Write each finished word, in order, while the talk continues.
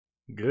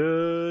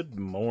Good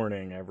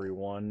morning,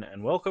 everyone,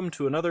 and welcome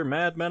to another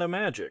Mad Meta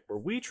Magic, where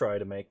we try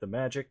to make the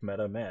magic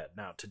meta mad.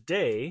 Now,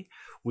 today,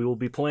 we will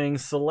be playing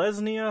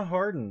Selesnya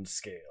Hardened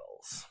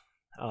scales.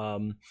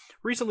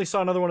 Recently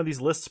saw another one of these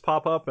lists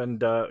pop up,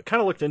 and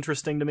kind of looked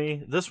interesting to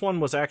me. This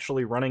one was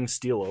actually running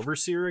Steel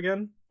Overseer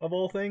again, of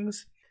all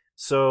things.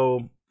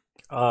 So,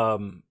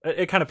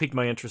 it kind of piqued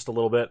my interest a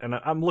little bit, and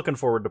I'm looking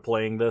forward to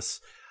playing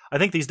this. I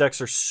think these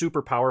decks are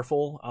super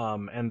powerful,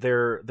 and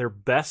their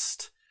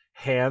best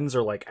hands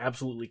are like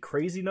absolutely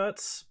crazy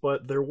nuts,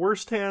 but their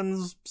worst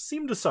hands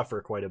seem to suffer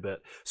quite a bit.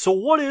 So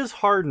what is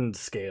Hardened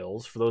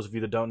Scales? For those of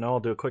you that don't know, I'll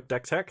do a quick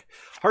deck tech.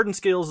 Hardened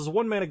Scales is a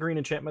 1-mana green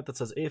enchantment that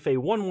says if a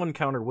 1/1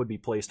 counter would be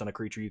placed on a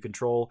creature you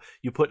control,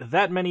 you put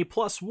that many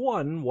plus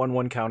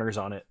 1/1 counters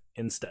on it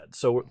instead.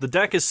 So the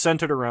deck is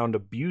centered around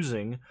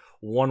abusing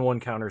 1/1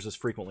 counters as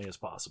frequently as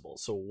possible.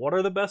 So what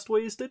are the best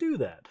ways to do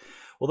that?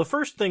 Well, the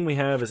first thing we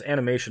have is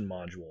Animation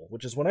Module,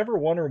 which is whenever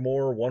one or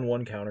more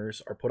 1/1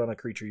 counters are put on a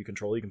creature you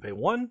control, you can pay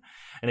 1,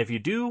 and if you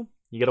do,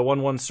 you get a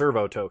 1/1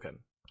 servo token.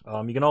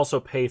 You can also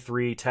pay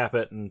 3, tap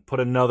it, and put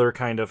another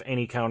kind of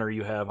any counter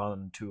you have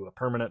onto a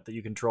permanent that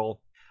you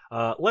control.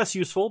 Less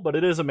useful, but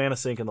it is a mana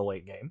sink in the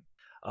late game.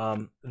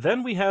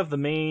 Then we have the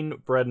main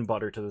bread and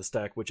butter to this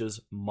deck, which is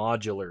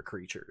modular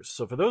creatures.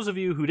 So for those of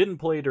you who didn't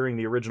play during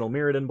the original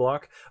Mirrodin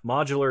block,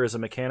 modular is a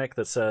mechanic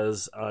that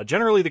says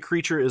generally the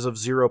creature is of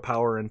 0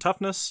 power and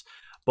toughness,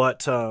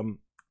 but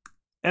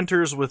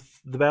enters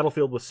with the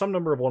battlefield with some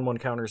number of 1/1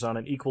 counters on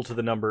it equal to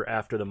the number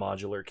after the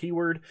modular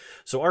keyword.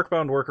 So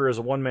Arcbound Worker is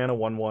a 1-mana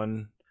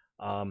 1/1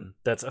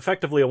 that's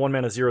effectively a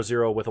 1-mana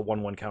 0/0 with a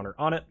 1/1 counter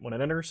on it when it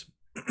enters.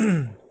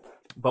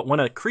 But when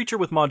a creature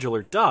with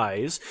modular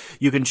dies,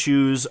 you can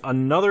choose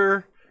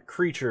another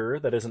creature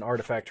that is an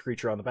artifact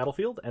creature on the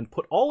battlefield and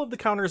put all of the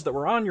counters that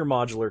were on your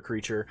modular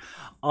creature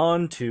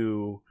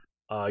onto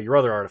your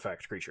other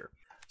artifact creature.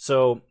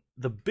 So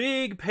the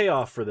big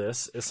payoff for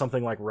this is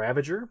something like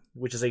Ravager,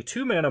 which is a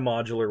 2-mana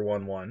modular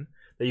 1/1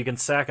 that you can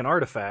sack an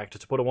artifact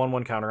to put a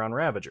 1/1 counter on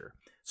Ravager.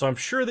 So I'm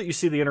sure that you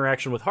see the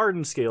interaction with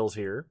Hardened Scales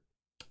here.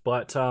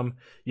 But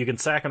you can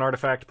sack an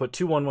artifact, put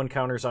 2 1/1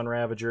 counters on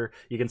Ravager.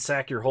 You can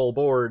sack your whole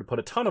board, put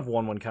a ton of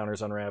 1/1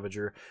 counters on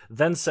Ravager,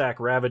 then sack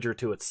Ravager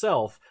to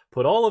itself,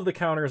 put all of the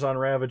counters on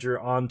Ravager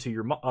onto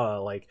your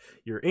like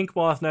your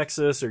Inkmoth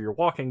Nexus or your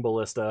Walking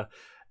Ballista.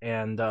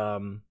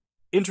 And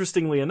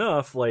interestingly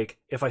enough, like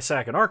if I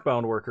sack an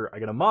Arcbound Worker, I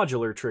get a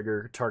modular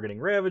trigger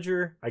targeting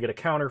Ravager. I get a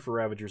counter for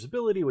Ravager's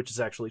ability, which is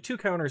actually 2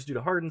 counters due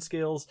to Hardened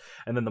Scales,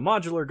 and then the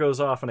modular goes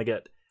off, and I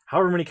get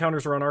however many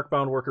counters are on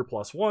Arcbound Worker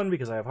plus 1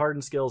 because I have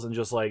Hardened Scales, and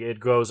just like it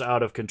goes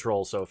out of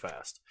control so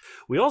fast.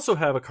 We also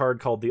have a card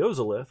called the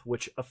Ozolith,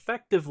 which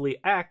effectively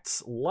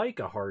acts like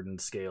a Hardened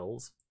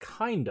Scales,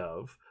 kind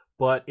of,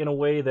 but in a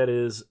way that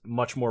is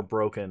much more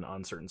broken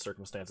on certain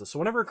circumstances. So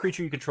whenever a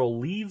creature you control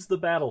leaves the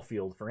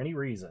battlefield for any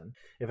reason,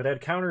 if it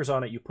had counters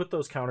on it, you put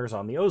those counters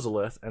on the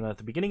Ozolith, and at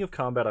the beginning of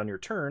combat on your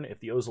turn,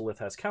 if the Ozolith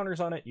has counters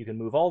on it, you can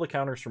move all the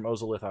counters from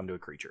Ozolith onto a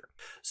creature.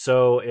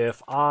 So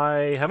if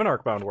I have an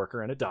Arcbound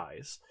Worker and it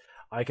dies,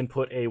 I can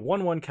put a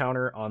 1/1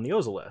 counter on the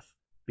Ozolith,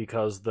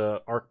 because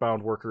the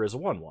Arcbound Worker is a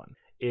 1/1.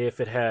 If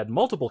it had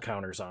multiple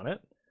counters on it,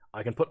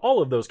 I can put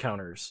all of those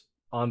counters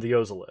on the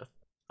Ozolith.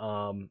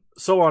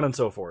 So on and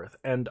so forth.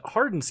 And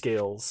Hardened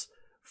Scales,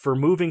 for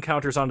moving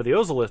counters onto the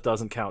Ozolith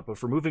doesn't count, but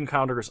for moving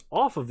counters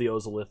off of the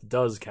Ozolith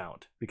does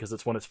count, because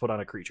it's when it's put on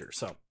a creature.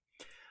 So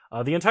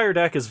the entire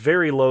deck is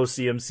very low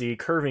CMC,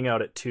 curving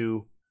out at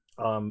 2.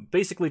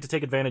 Basically to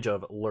take advantage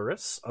of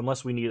Lurrus,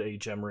 unless we need a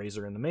Gem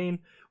Raiser in the main,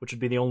 which would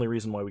be the only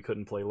reason why we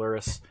couldn't play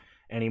Lurrus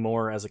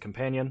anymore as a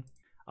companion.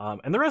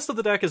 And the rest of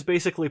the deck is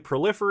basically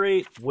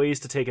proliferate ways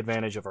to take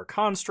advantage of our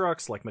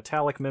constructs, like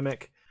Metallic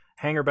Mimic,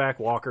 Hangerback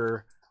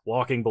Walker,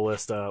 Walking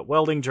Ballista,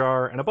 Welding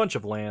Jar, and a bunch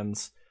of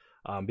lands,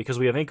 because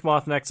we have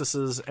Inkmoth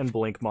Nexuses and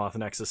Blinkmoth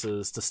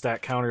Nexuses to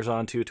stack counters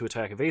onto to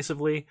attack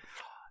evasively.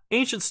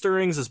 Ancient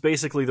Stirrings is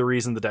basically the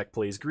reason the deck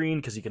plays green,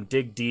 because you can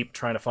dig deep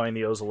trying to find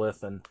the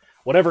Ozolith and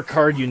whatever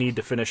card you need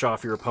to finish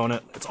off your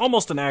opponent. It's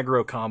almost an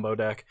aggro combo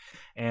deck,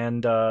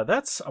 and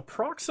that's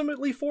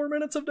approximately 4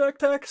 minutes of deck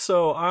tech,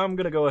 so I'm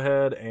going to go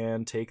ahead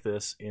and take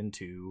this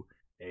into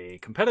a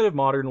competitive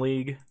Modern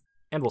League,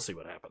 and we'll see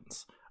what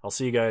happens. I'll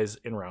see you guys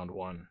in round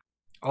 1.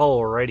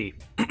 Alrighty,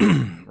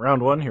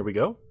 round 1, here we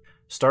go.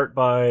 Start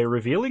by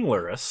revealing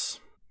Lurrus.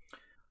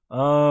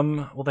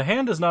 Well, the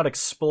hand is not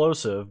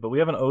explosive, but we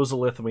have an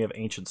Ozolith and we have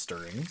Ancient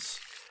Stirrings.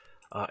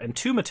 And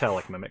 2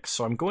 Metallic Mimics,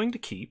 so I'm going to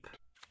keep.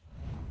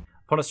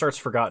 Opponent starts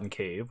Forgotten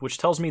Cave, which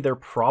tells me they're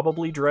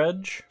probably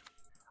Dredge.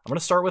 I'm going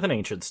to start with an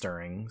Ancient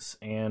Stirrings,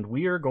 and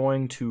we are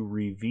going to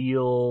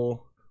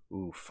reveal...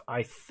 Oof.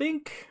 I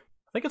think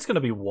it's going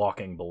to be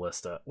Walking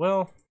Ballista.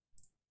 Well,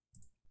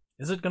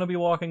 is it going to be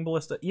Walking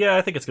Ballista? Yeah,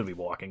 I think it's going to be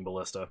Walking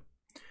Ballista.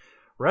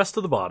 Rest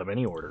to the bottom,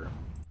 any order.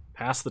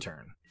 Pass the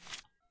turn.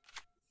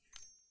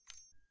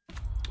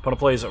 Opponent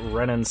plays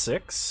Renin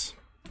 6.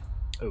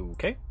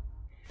 Okay.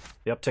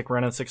 The uptick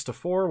Renin 6 to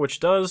 4, which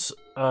does...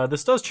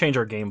 this does change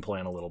our game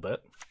plan a little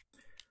bit.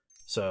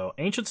 So,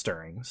 Ancient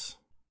Stirrings.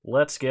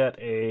 Let's get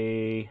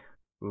a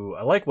Ooh,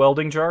 I like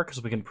Welding Jar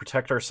because we can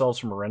protect ourselves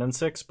from Renin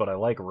 6, but I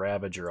like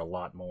Ravager a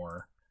lot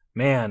more.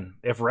 Man,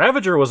 if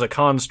Ravager was a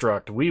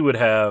construct, we would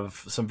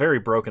have some very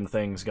broken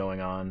things going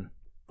on.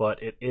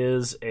 But it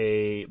is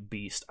a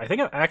beast. I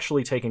think I'm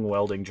actually taking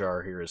Welding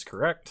Jar here is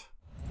correct.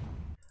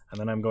 And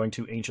then I'm going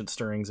to Ancient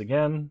Stirrings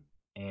again.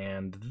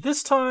 And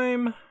this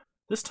time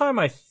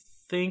I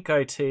think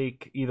I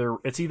take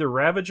it's either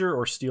Ravager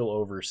or Steel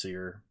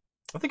Overseer.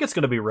 I think it's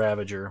going to be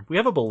Ravager. We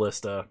have a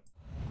Ballista.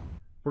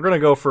 We're going to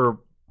go for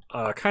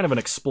kind of an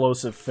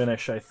explosive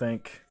finish, I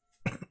think.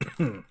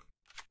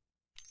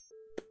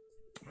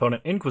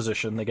 Opponent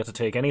Inquisition, they get to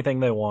take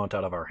anything they want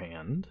out of our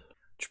hand.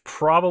 Which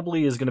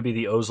probably is going to be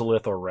the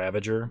Ozolith or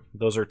Ravager.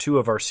 Those are two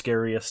of our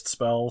scariest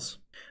spells.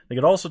 They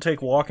could also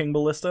take Walking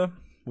Ballista,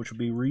 which would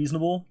be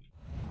reasonable.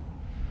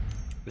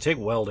 We take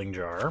Welding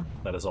Jar,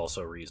 that is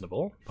also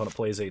reasonable. Opponent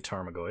plays a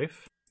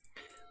Tarmogoyf.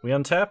 We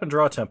untap and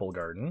draw Temple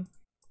Garden.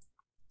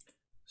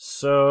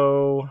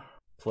 So,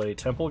 play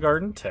Temple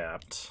Garden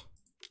tapped.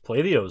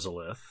 Play the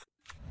Ozolith.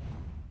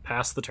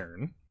 Pass the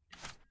turn.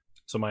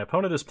 So my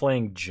opponent is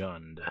playing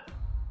Jund.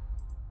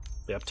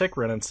 They uptick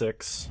Renin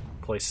 6.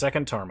 Play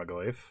second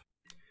Tarmogoyf.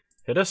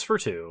 Hit us for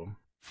 2.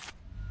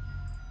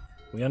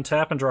 We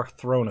untap and draw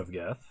Throne of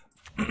Geth.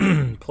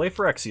 Play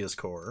Phyrexia's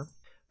Core.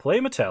 Play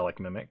Metallic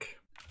Mimic.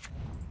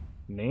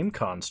 Name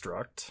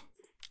Construct.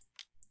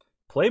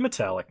 Play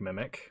Metallic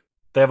Mimic.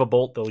 They have a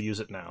bolt, they'll use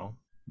it now.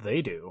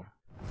 They do.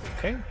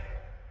 Okay.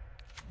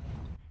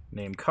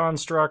 Name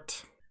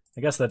Construct.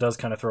 I guess that does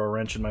kind of throw a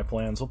wrench in my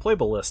plans. We'll play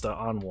Ballista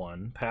on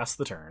 1. Pass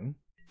the turn.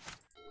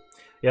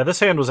 Yeah,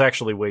 this hand was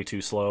actually way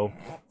too slow.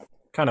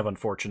 Kind of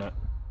unfortunate.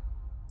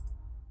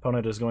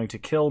 Opponent is going to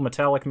kill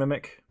Metallic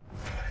Mimic.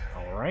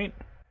 Alright.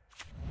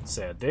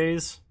 Sad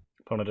days.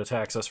 Opponent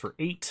attacks us for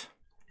 8.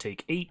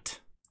 Take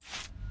 8.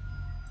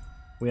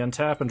 We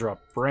untap and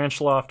drop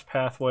Branchloft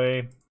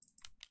Pathway.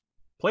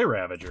 Play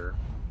Ravager.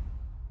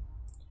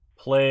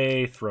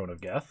 Play Throne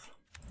of Geth.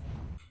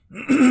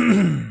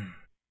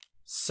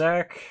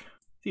 Sack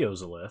the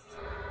Ozolith.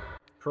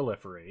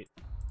 Proliferate.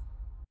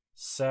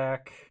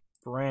 Sack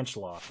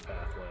Branchloft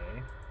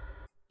Pathway.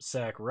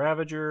 Sack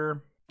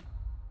Ravager.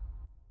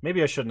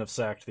 Maybe I shouldn't have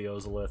sacked the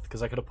Ozolith,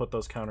 because I could have put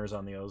those counters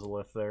on the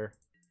Ozolith there.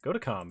 Go to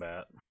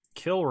combat.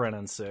 Kill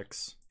Renin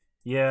 6.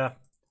 Yeah,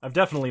 I've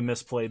definitely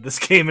misplayed this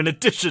game in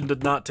addition to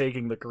not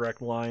taking the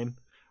correct line.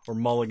 Or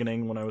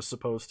mulliganing when I was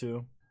supposed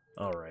to.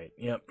 Alright,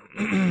 yep.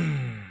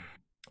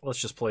 Let's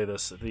just play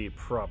this the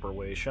proper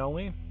way, shall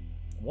we?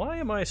 Why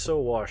am I so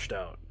washed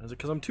out? Is it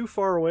because I'm too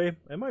far away?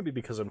 It might be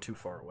because I'm too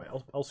far away.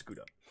 I'll scoot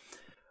up.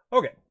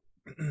 Okay.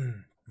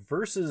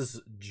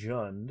 Versus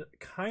Jund.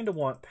 Kind of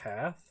want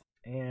Path.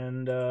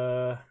 And,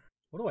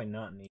 what do I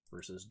not need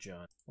versus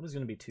Jund? What is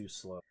going to be too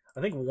slow?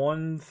 I think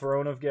 1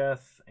 Throne of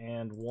Geth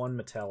and 1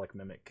 Metallic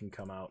Mimic can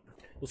come out.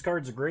 Those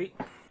cards are great.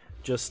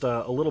 Just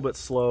a little bit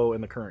slow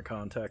in the current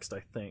context, I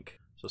think.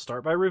 So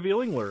start by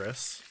revealing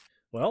Luris.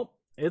 Well,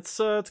 it's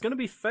going to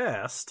be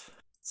fast,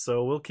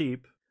 so we'll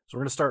keep. So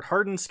we're going to start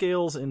Hardened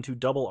Scales into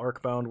double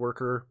Arcbound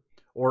Worker,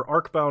 or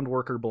Arcbound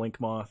Worker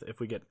Blinkmoth if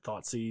we get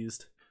Thought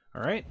Seized.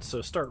 Alright,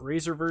 so start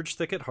Razor Verge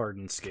Thicket,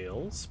 Hardened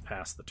Scales,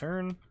 pass the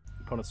turn.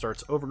 Opponent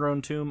starts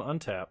Overgrown Tomb,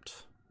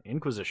 untapped,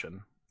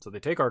 Inquisition. So they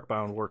take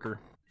Arcbound Worker.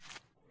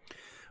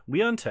 We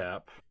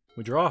untap,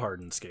 we draw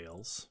Hardened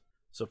Scales.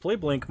 So play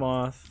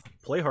Blinkmoth,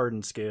 play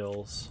Hardened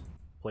Scales,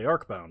 play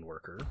Arcbound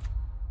Worker.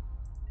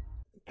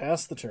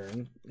 Pass the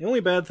turn. The only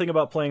bad thing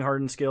about playing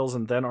Hardened Scales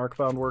and then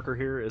Arcbound Worker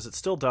here is it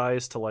still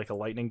dies to like a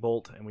Lightning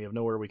Bolt, and we have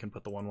nowhere we can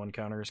put the 1/1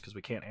 counters because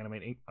we can't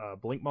animate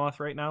Blinkmoth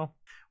right now,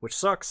 which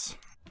sucks.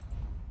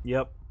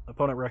 Yep,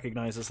 opponent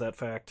recognizes that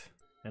fact,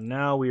 and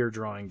now we are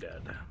drawing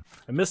dead.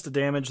 I missed a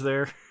damage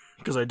there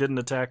because I didn't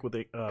attack with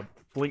a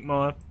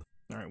Blinkmoth.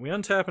 Alright, we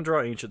untap and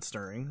draw Ancient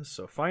Stirrings,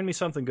 so find me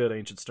something good,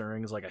 Ancient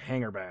Stirrings, like a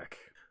Hangerback.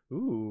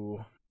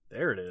 Ooh,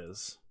 there it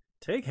is.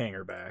 Take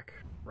Hangerback,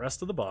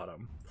 rest of the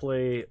bottom,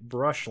 play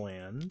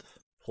Brushland,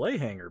 play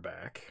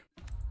Hangerback,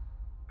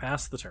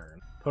 pass the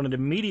turn. Opponent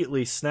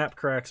immediately snap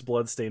cracks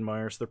Bloodstained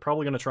Mire, so they're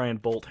probably going to try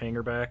and bolt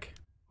Hangerback.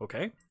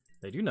 Okay,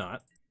 they do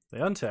not. They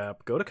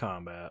untap, go to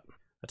combat,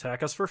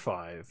 attack us for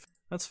 5.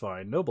 That's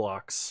fine, no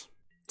blocks.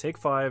 Take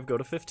 5, go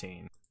to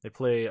 15. They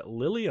play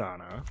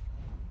Liliana.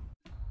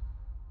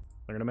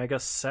 They're going to make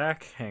us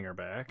sack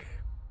Hangerback.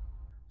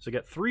 So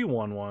get 3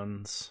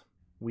 1/1s.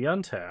 We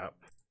untap.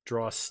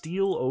 Draw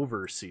Steel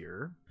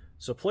Overseer.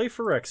 So play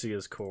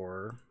Phyrexia's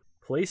Core.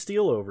 Play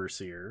Steel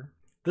Overseer.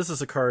 This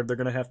is a card they're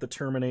going to have to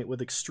terminate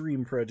with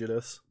extreme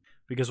prejudice.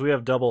 Because we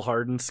have double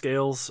Hardened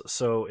Scales,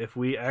 so if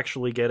we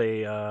actually get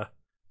a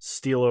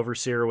Steel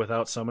Overseer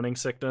without Summoning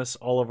Sickness,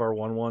 all of our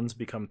 1/1s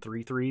become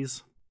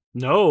 3/3s.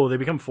 No, they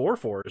become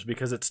 4/4s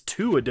because it's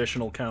 2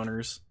 additional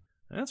counters.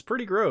 That's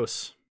pretty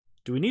gross.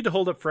 Do we need to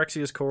hold up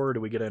Phyrexia's Core, or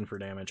do we get in for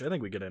damage? I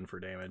think we get in for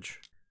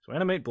damage. So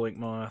animate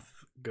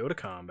Blinkmoth, go to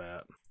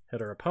combat,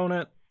 hit our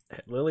opponent,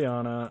 hit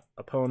Liliana,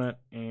 opponent,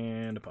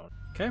 and opponent.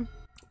 Okay,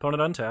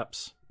 opponent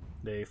untaps.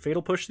 They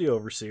Fatal Push the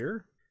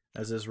Overseer,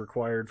 as is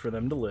required for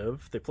them to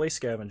live. They play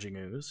Scavenging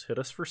Ooze, hit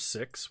us for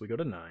 6, we go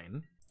to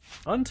 9.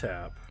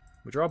 Untap,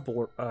 We draw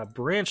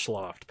Branch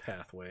Loft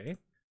Pathway.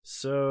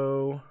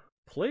 So,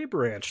 play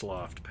Branch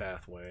Loft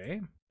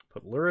Pathway.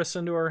 Put Luris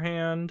into our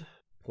hand.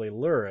 Play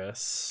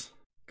Luris.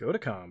 Go to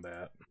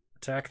combat.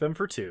 Attack them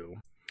for 2.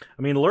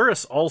 I mean,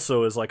 Luris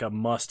also is like a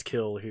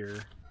must-kill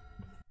here.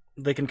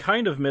 They can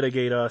kind of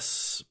mitigate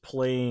us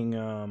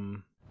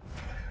playing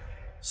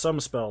some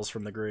spells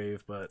from the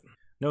grave, but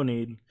no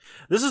need.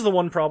 This is the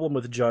one problem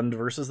with Jund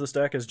versus this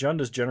deck, is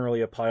Jund is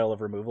generally a pile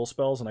of removal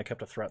spells, and I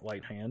kept a Threat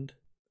Light hand.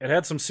 It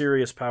had some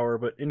serious power,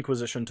 but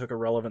Inquisition took a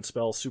relevant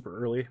spell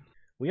super early.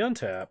 We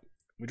untap.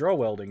 We draw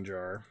Welding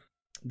Jar.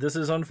 This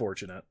is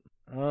unfortunate.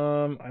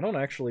 I don't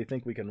actually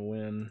think we can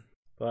win,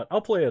 but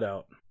I'll play it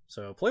out.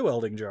 So, play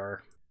Welding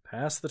Jar.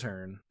 Pass the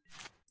turn.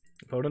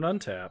 Opponent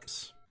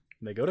untaps.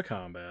 They go to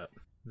combat.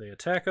 They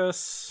attack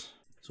us.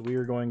 So we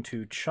are going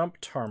to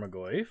chump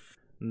Tarmogoyf,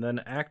 and then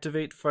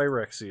activate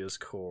Phyrexia's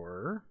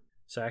Core,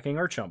 sacking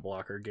our chump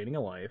blocker, gaining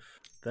a life,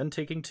 then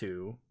taking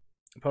 2.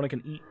 Opponent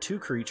can eat 2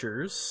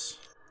 creatures.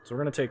 So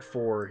we're going to take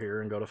 4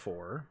 here and go to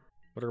 4.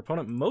 But our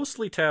opponent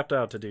mostly tapped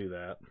out to do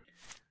that.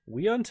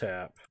 We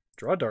untap.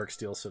 Draw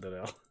Darksteel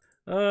Citadel.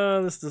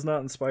 This does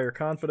not inspire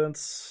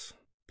confidence.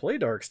 Play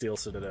Darksteel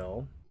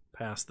Citadel.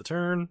 Pass the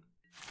turn.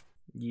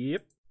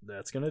 Yep,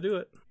 that's going to do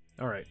it.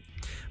 Alright.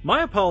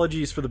 My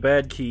apologies for the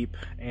bad keep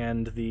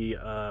and the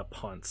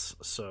punts.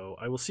 So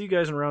I will see you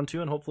guys in round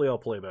 2, and hopefully I'll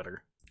play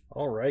better.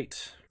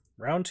 Alright.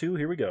 Round 2,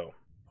 here we go.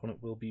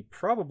 Opponent will be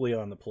probably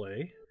on the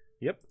play.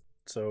 Yep.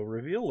 So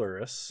reveal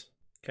Luris.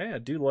 Okay, I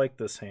do like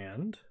this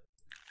hand.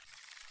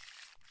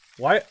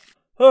 Why?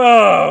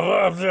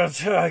 Oh,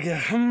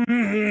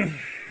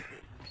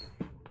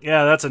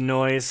 yeah, that's a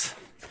noise.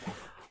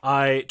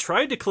 I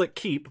tried to click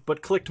keep,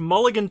 but clicked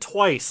mulligan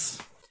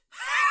twice.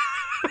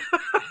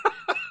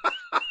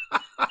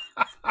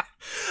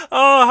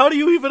 Oh, how do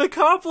you even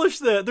accomplish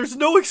that? There's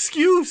no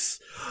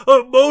excuse.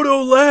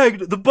 Moto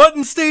lagged. The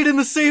button stayed in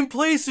the same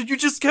place and you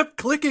just kept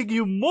clicking,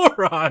 you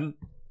moron.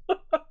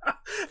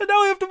 And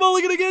now I have to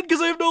mulligan again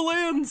because I have no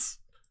lands.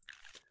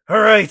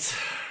 Alright.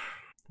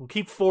 We'll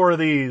keep 4 of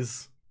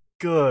these.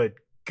 Good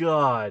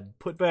God.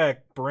 Put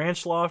back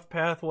Branch Loft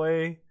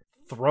Pathway,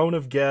 Throne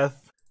of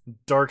Geth,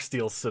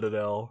 Darksteel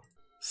Citadel.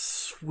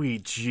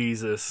 Sweet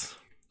Jesus.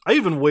 I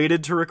even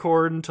waited to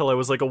record until I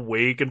was like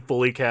awake and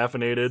fully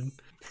caffeinated.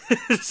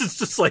 This is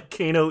just like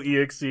Kano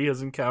EXE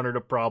has encountered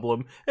a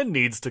problem and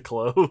needs to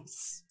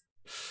close.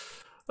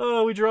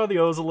 We draw the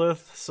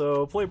Ozolith,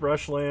 so play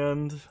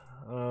Brushland.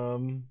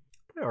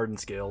 Play Hardened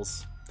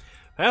Scales.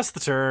 Pass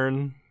the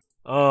turn.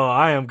 Oh,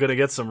 I am gonna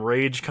get some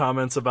rage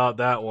comments about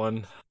that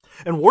one.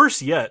 And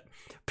worse yet,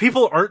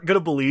 people aren't gonna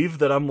believe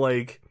that I'm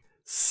like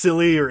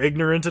silly or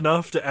ignorant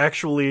enough to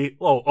actually...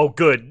 Oh,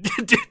 good.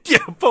 Yeah,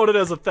 opponent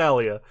has a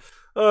Thalia.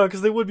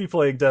 Because they would be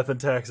playing Death and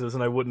Taxes,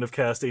 and I wouldn't have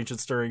cast Ancient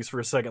Stirrings for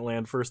a second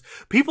land first.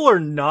 People are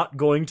not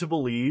going to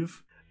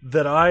believe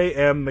that I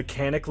am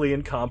mechanically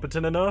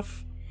incompetent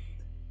enough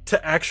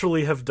to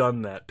actually have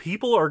done that.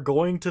 People are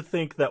going to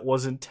think that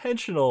was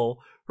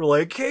intentional. We're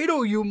like,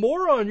 Kano, you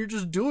moron, you're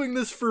just doing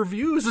this for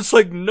views. It's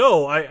like,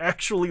 no, I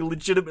actually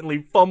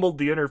legitimately fumbled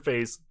the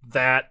interface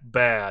that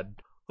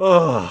bad.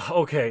 Ugh,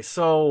 okay,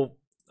 so...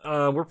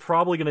 we're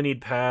probably going to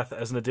need Path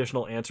as an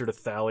additional answer to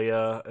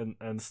Thalia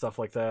and stuff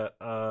like that.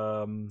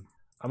 I'm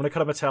going to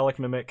cut a Metallic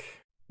Mimic.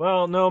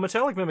 Well, no,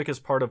 Metallic Mimic is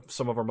part of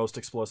some of our most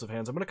explosive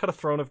hands. I'm going to cut a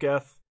Throne of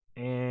Geth,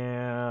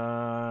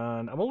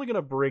 and I'm only going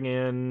to bring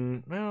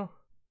in... Well,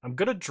 I'm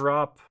going to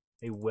drop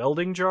a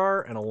Welding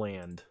Jar and a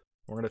land.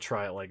 We're going to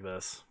try it like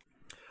this.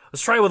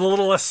 Let's try it with a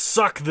little less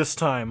suck this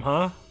time,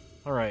 huh?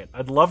 Alright,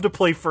 I'd love to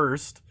play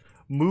first.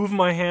 Move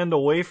my hand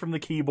away from the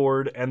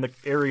keyboard and the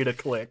area to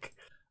click.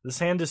 This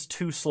hand is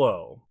too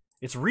slow.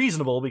 It's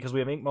reasonable because we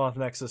have Inkmoth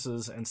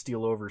Nexuses and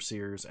Steel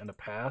Overseers and a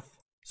Path.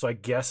 So I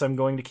guess I'm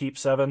going to keep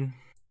 7.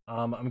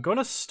 I'm going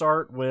to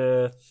start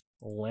with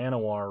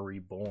Llanowar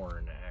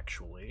Reborn,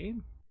 actually.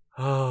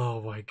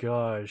 Oh my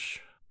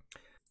gosh.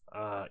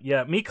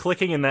 Yeah, me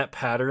clicking in that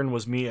pattern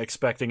was me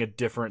expecting a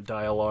different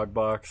dialogue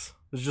box.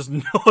 There's just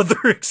no other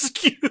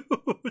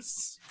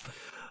excuse.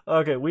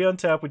 Okay, we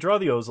untap, we draw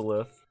the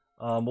Ozolith.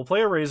 We'll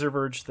play a Razor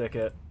Verge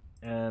Thicket.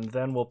 And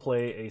then we'll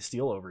play a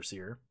Steel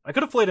Overseer. I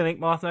could have played an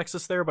Inkmoth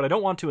Nexus there, but I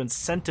don't want to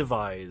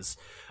incentivize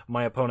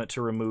my opponent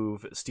to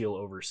remove Steel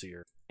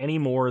Overseer any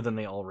more than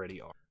they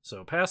already are.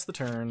 So pass the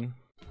turn.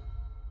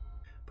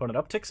 Opponent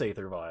upticks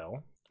Aether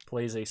Vial.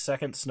 Plays a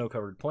second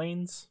Snow-Covered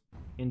Plains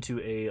into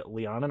a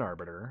Leonin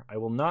Arbiter. I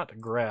will not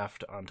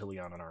graft onto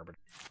Leonin Arbiter.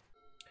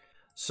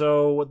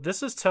 So what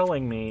this is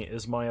telling me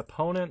is my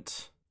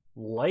opponent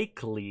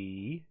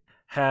likely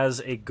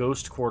has a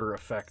Ghost Quarter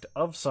effect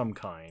of some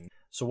kind.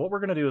 So what we're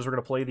going to do is we're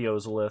going to play the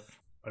Ozolith.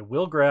 I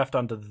will graft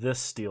onto this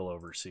Steel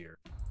Overseer.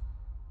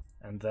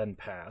 And then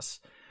pass.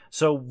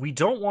 So we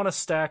don't want to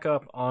stack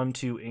up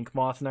onto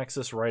Inkmoth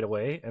Nexus right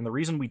away. And the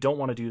reason we don't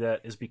want to do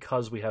that is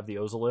because we have the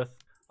Ozolith.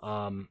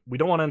 We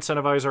don't want to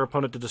incentivize our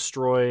opponent to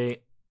destroy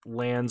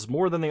lands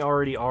more than they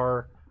already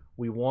are.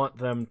 We want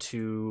them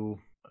to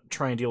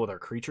try and deal with our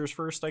creatures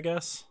first, I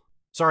guess.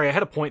 Sorry, I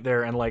had a point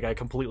there and like I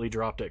completely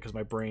dropped it because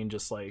my brain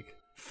just like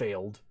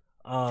failed.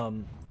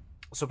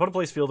 So opponent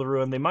plays Field of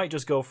Ruin. They might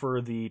just go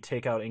for the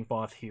take out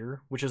Inkmoth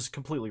here, which is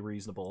completely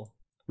reasonable.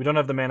 We don't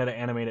have the mana to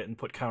animate it and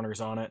put counters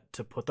on it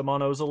to put them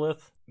on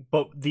Ozolith.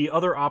 But the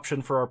other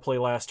option for our play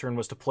last turn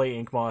was to play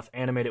Inkmoth,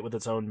 animate it with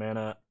its own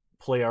mana,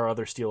 play our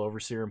other Steel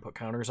Overseer, and put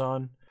counters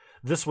on.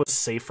 This was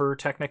safer,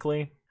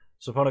 technically.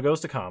 So opponent goes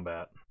to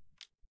combat.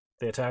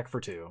 They attack for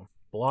 2.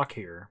 Block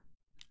here.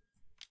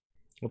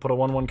 We'll put a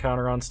 1/1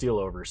 counter on Steel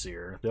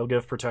Overseer. They'll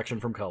give protection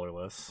from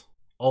colorless.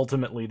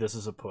 Ultimately, this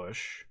is a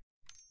push.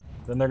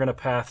 Then they're going to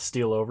path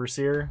Steel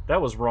Overseer.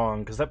 That was wrong,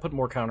 because that put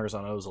more counters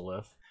on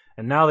Ozolith.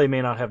 And now they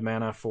may not have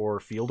mana for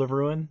Field of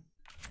Ruin.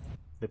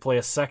 They play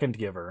a second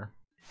Giver.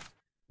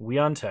 We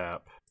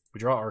untap. We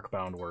draw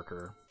Arcbound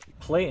Worker.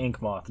 Play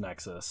Inkmoth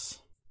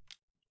Nexus.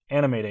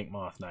 Animate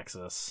Inkmoth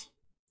Nexus.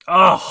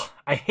 Oh,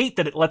 I hate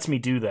that it lets me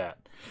do that.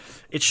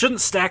 It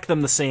shouldn't stack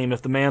them the same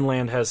if the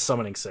manland has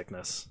Summoning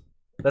Sickness.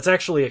 That's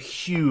actually a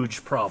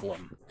huge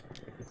problem.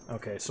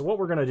 Okay, so what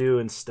we're going to do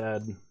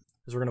instead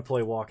is we're going to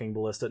play Walking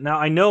Ballista. Now,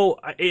 I know,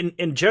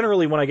 in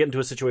generally when I get into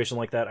a situation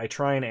like that, I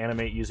try and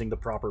animate using the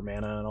proper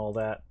mana and all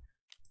that.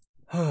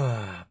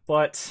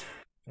 But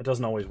it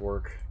doesn't always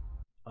work.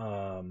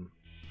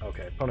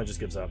 Okay, opponent just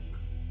gives up.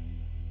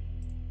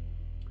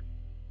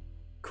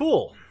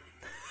 Cool.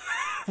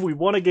 We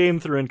won a game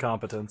through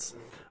incompetence.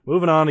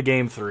 Moving on to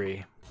game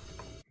 3.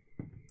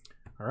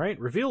 Alright,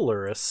 reveal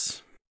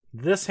Luris.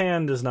 This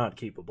hand is not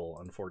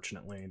keepable,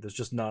 unfortunately. There's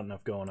just not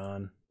enough going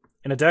on.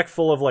 In a deck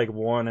full of like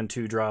 1 and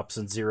 2 drops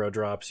and 0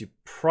 drops, you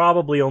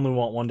probably only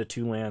want 1 to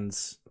 2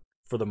 lands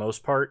for the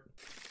most part.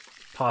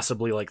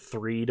 Possibly like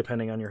 3,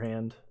 depending on your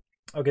hand.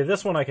 Okay,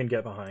 this one I can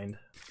get behind.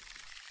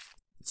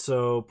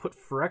 So put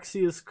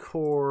Phyrexia's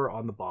Core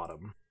on the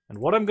bottom. And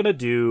what I'm going to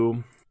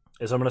do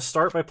is I'm going to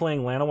start by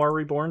playing Llanowar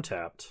Reborn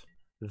tapped.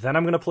 Then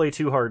I'm going to play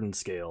 2 Hardened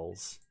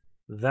Scales.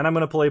 Then I'm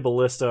going to play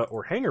Ballista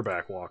or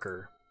Hangerback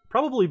Walker.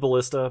 Probably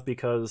Ballista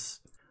because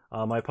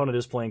my opponent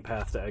is playing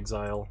Path to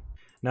Exile.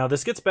 Now,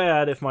 this gets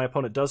bad if my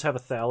opponent does have a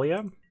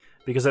Thalia,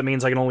 because that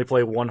means I can only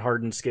play 1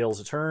 Hardened Scales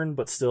a turn,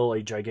 but still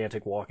a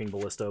gigantic Walking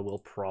Ballista will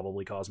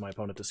probably cause my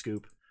opponent to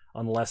scoop,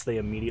 unless they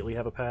immediately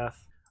have a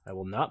path. I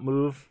will not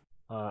move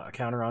a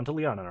counter onto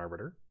Leonin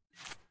Arbiter.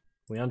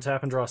 We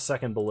untap and draw a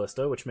second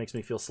Ballista, which makes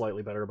me feel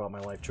slightly better about my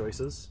life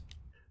choices.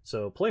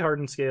 So, play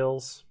Hardened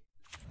Scales,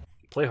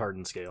 play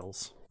Hardened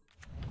Scales,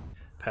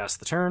 pass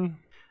the turn.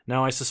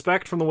 Now, I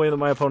suspect from the way that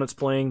my opponent's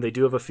playing, they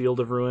do have a Field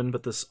of Ruin,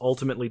 but this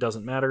ultimately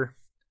doesn't matter.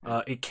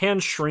 It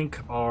can shrink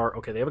our...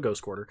 Okay, they have a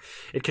Ghost Quarter.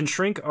 It can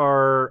shrink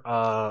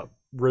our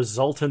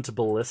resultant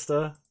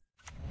Ballista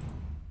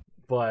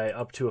by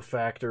up to a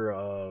factor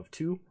of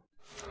 2,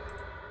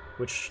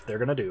 which they're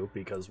going to do,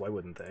 because why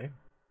wouldn't they?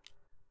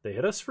 They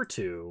hit us for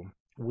 2.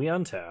 We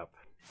untap.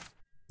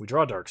 We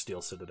draw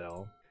Darksteel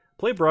Citadel.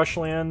 Play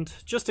Brushland,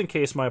 just in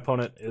case my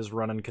opponent is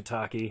running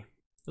Kataki.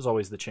 There's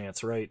always the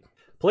chance, right?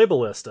 Play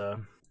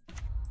Ballista.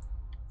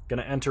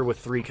 Gonna enter with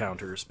 3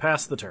 counters.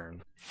 Pass the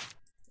turn.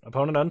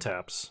 Opponent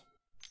untaps.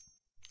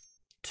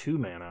 2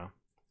 mana.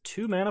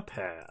 2 mana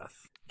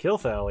path. Kill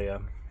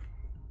Thalia.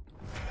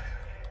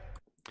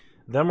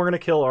 Then we're going to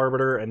kill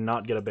Arbiter and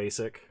not get a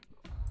basic.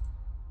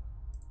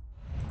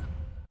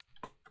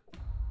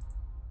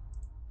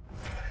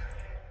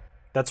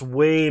 That's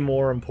way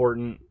more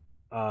important,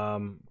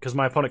 because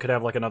my opponent could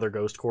have like another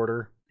Ghost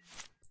Quarter.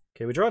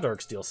 Okay, we draw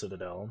Darksteel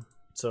Citadel.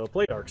 So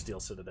play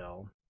Darksteel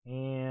Citadel.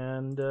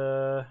 And,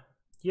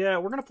 yeah,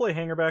 we're going to play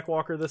Hangerback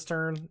Walker this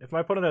turn. If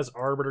my opponent has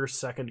Arbiter's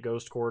second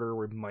Ghost Quarter,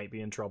 we might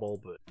be in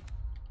trouble, but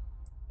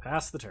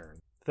pass the turn.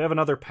 If they have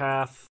another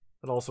path,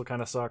 that also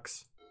kind of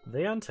sucks.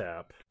 They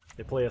untap.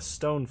 They play a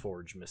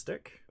Stoneforge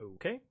Mystic.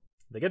 Okay.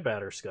 They get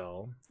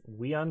Batterskull.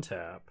 We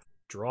untap.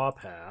 Draw a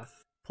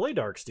path. Play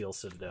Darksteel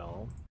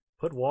Citadel.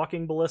 Put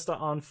Walking Ballista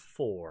on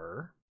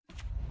 4.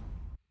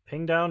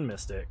 Ping down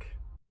Mystic.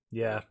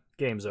 Yeah,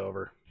 game's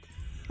over.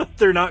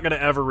 They're not going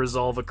to ever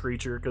resolve a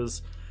creature,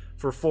 because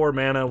for 4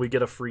 mana, we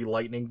get a free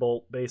Lightning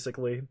Bolt,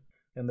 basically.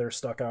 And they're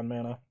stuck on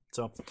mana.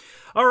 So,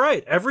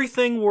 alright,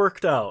 everything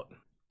worked out.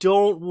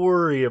 Don't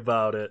worry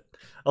about it.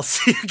 I'll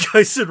see you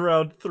guys in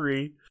round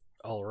 3.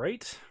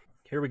 Alright,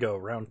 here we go,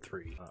 round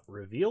 3.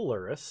 Reveal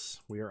Luris.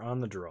 We are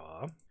on the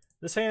draw.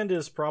 This hand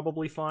is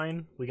probably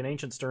fine. We can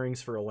Ancient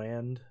Stirrings for a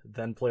land,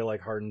 then play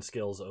like Hardened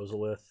Scales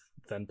Ozolith,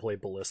 then play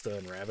Ballista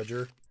and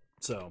Ravager.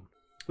 So,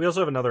 we also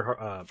have another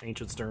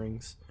Ancient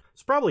Stirrings.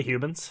 It's probably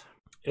humans.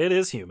 It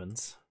is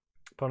humans.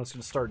 Opponent's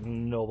going to start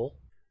Noble.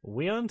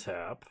 We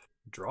untap,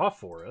 draw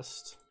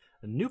Forest,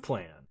 a new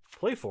plan,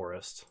 play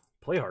Forest,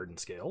 play Hardened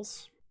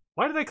Scales.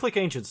 Why did I click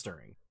Ancient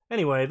Stirring?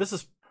 Anyway, this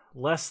is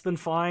less than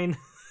fine.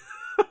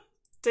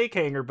 Take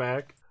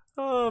Hangerback.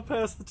 Oh,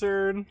 pass the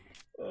turn.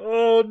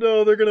 Oh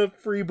no, they're gonna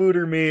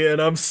freebooter me,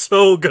 and I'm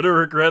so gonna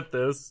regret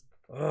this.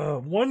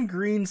 1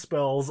 green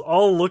spells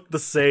all look the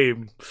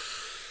same.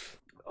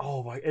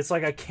 Oh my, it's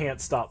like I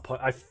can't stop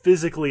I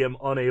physically am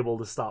unable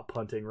to stop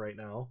punting right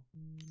now.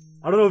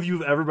 I don't know if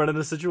you've ever been in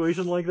a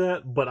situation like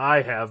that, but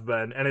I have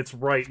been, and it's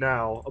right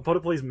now.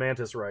 Opponent plays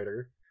Mantis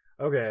Rider.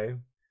 Okay,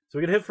 so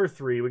we get hit for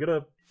 3. We get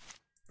a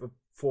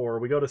 4,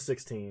 we go to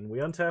 16. We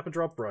untap and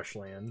drop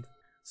Brushland.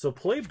 So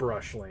play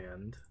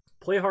Brushland,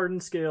 play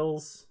Hardened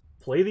Scales,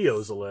 play the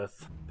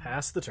Ozolith,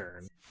 pass the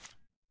turn.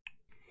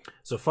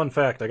 So fun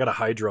fact, I got a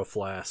Hydro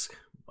Flask.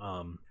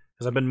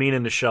 Because I've been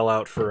meaning to shell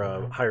out for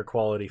a higher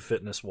quality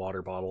fitness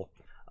water bottle.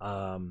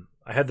 I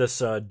had this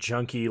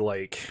junky,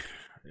 like,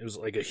 it was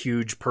like a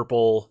huge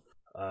purple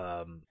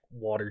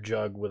water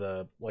jug with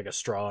a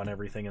straw and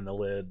everything in the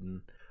lid,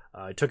 and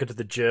I took it to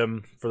the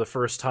gym for the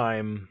first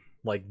time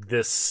like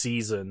this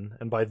season,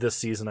 and by this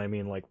season I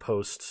mean like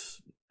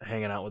post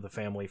hanging out with the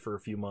family for a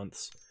few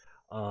months.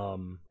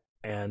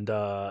 And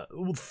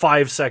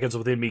 5 seconds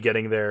within me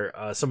getting there,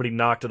 somebody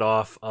knocked it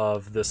off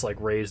of this like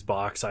raised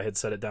box I had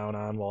set it down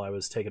on while I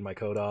was taking my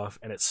coat off,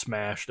 and it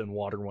smashed and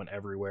water went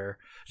everywhere.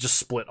 It just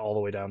split all the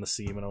way down the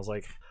seam, and I was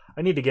like,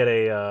 I need to get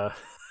a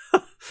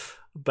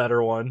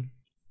better one.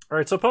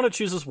 Alright, so opponent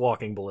chooses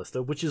Walking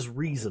Ballista, which is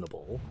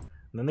reasonable.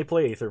 And then they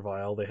play Aether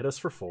Vial, they hit us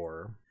for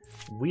 4.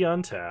 We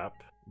untap,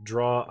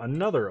 draw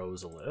another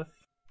Ozolith.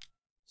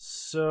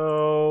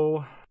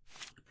 So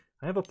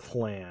I have a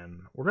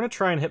plan. We're going to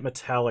try and hit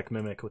Metallic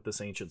Mimic with this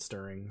Ancient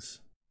Stirrings.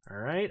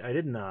 Alright, I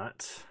did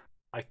not.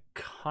 I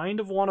kind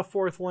of want a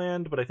 4th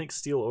land, but I think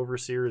Steel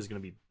Overseer is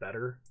going to be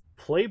better.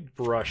 Play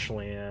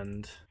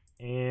Brushland,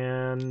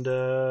 and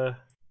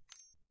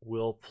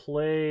we'll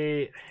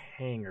play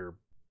Hangerback.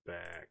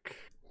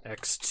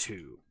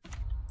 X2.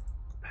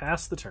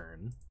 Pass the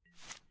turn.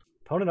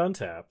 Opponent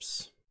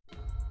untaps.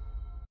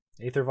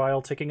 Aether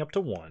Vial ticking up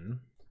to 1.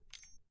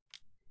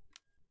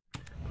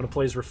 Opponent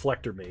plays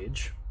Reflector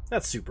Mage.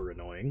 That's super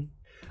annoying.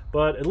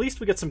 But at least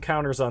we get some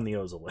counters on the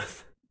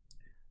Ozolith.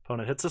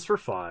 Opponent hits us for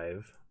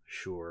 5.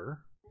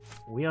 Sure.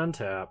 We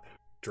untap.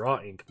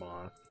 Draw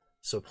Inkmoth.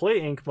 So play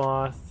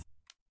Inkmoth.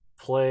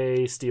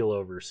 Play Steel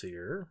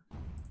Overseer.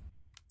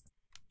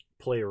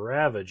 Play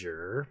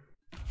Ravager.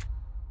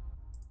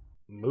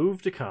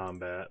 Move to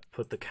combat.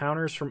 Put the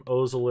counters from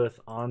Ozolith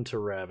onto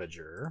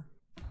Ravager.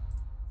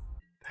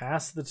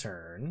 Pass the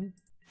turn.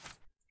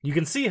 You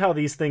can see how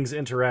these things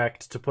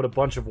interact to put a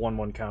bunch of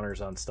 1/1 counters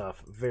on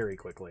stuff very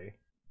quickly.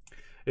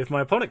 If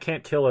my opponent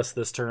can't kill us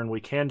this turn, we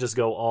can just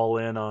go all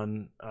in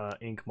on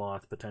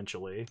Inkmoth,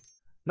 potentially.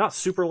 Not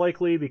super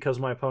likely, because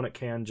my opponent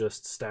can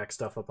just stack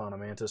stuff up on a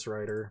Mantis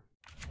Rider.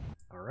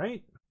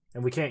 Alright.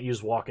 And we can't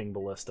use Walking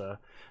Ballista.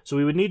 So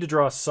we would need to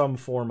draw some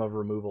form of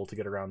removal to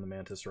get around the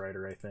Mantis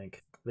Rider, I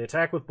think. They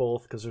attack with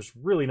both, because there's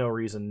really no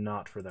reason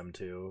not for them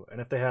to.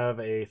 And if they have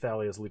a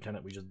Thalia's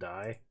Lieutenant, we just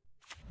die.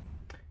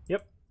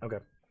 Yep, okay.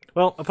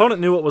 Well, opponent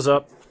knew what was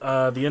up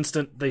the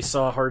instant they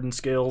saw Hardened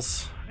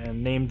Scales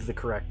and named the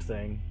correct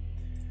thing.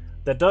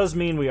 That does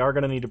mean we are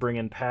going to need to bring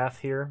in Path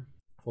here.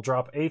 We'll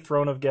drop a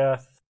Throne of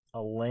Geth,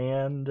 a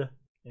land,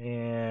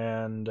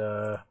 and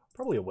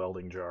probably a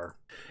Welding Jar.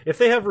 If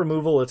they have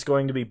removal, it's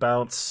going to be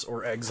Bounce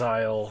or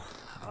Exile.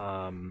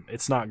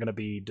 It's not going to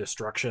be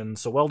Destruction.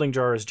 So Welding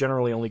Jar is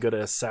generally only good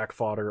as sack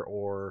fodder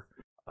or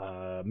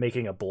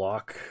making a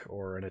block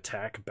or an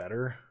attack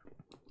better.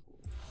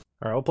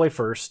 Alright, we'll play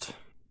first.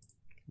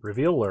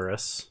 Reveal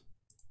Lurrus.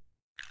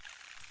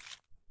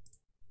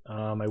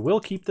 I will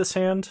keep this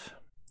hand.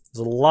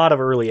 There's a lot of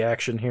early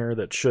action here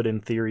that should, in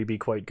theory, be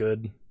quite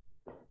good.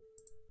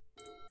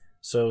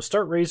 So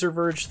start Razor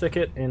Verge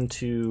Thicket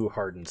into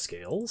Hardened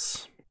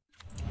Scales.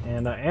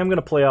 And I am going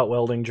to play out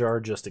Welding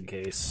Jar just in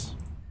case.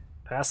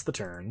 Pass the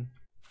turn.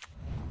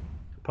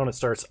 Opponent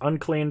starts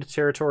Unclaimed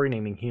Territory,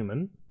 naming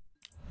Human,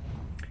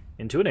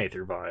 into an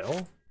Aether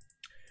Vial.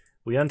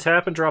 We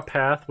untap and draw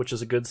Path, which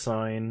is a good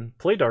sign.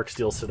 Play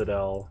Darksteel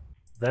Citadel,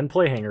 then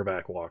play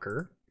Hangerback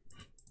Walker.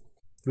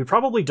 We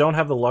probably don't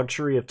have the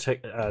luxury of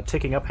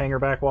ticking up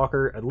Hangerback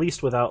Walker, at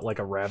least without like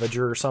a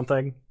Ravager or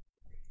something.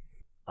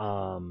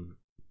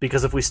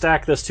 Because if we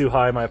stack this too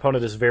high, my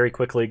opponent is very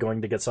quickly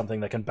going to get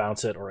something that can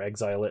bounce it or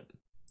exile it.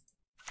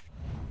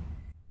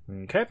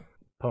 Okay.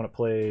 Opponent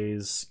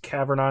plays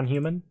Cavern on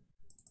Human.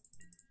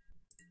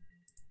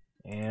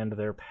 And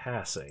they're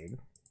passing.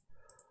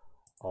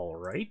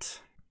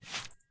 Alright.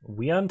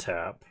 We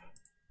untap.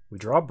 We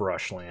draw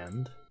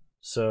Brushland.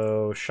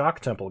 So,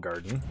 Shock Temple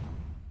Garden.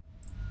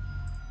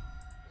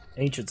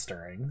 Ancient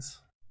Stirrings.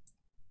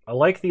 I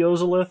like the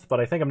Ozolith, but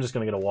I think I'm just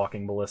going to get a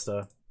Walking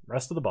Ballista.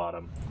 Rest of the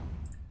bottom.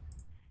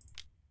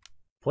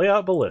 Play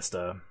out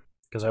Ballista,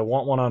 because I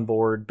want one on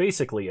board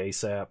basically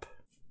ASAP.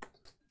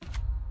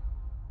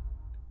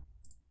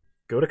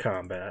 Go to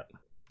combat.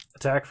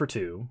 Attack for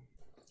 2.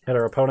 Hit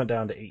our opponent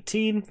down to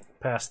 18.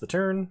 Pass the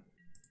turn.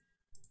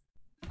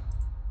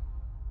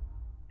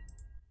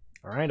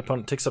 Alright,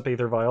 opponent ticks up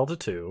Aether Vial to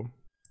 2.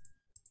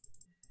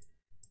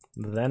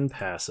 Then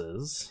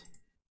passes.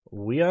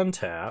 We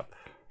untap.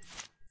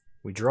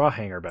 We draw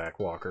Hangerback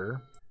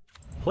Walker.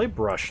 Play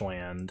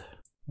Brushland.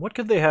 What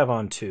could they have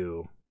on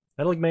 2?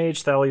 Metallic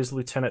Mage, Thalia's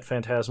Lieutenant,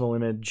 Phantasmal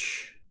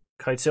Image,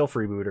 Kitesail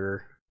Freebooter.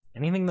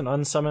 Anything that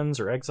unsummons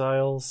or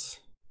exiles?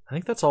 I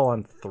think that's all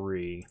on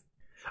 3.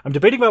 I'm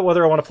debating about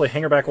whether I want to play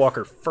Hangerback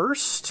Walker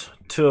first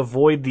to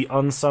avoid the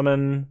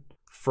unsummon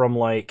from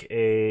like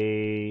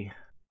a...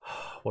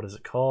 what is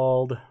it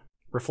called?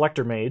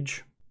 Reflector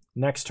Mage.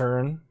 Next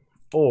turn,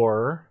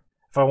 Or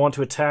if I want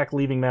to attack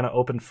leaving mana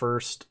open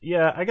first,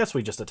 yeah, I guess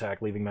we just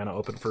attack leaving mana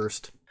open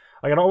first.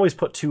 I can always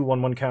put 2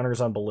 1/1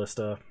 counters on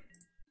Ballista.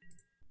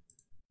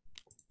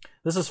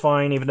 This is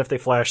fine, even if they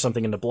flash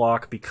something into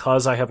block,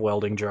 because I have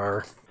Welding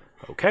Jar.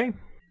 Okay.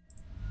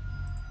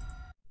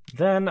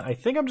 Then I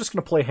think I'm just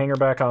going to play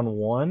Hangerback on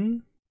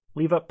 1.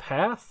 Leave up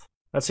Path?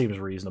 That seems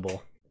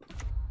reasonable.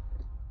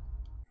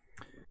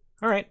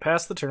 Alright,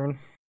 pass the turn.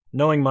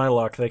 Knowing my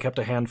luck, they kept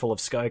a handful of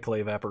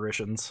Skyclave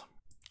apparitions.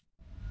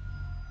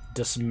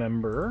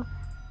 Dismember.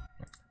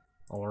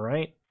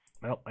 Alright.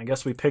 Well, I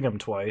guess we ping him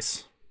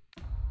twice.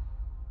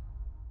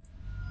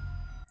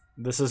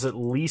 This is at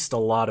least a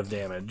lot of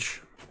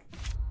damage.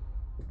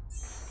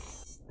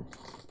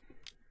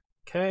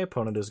 Okay,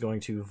 opponent is going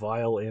to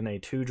vial in a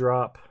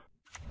 2-drop.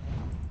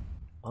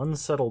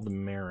 Unsettled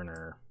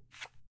Mariner.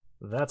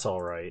 That's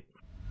alright.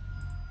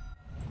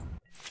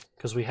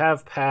 Because we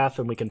have Path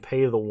and we can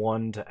pay the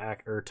 1 to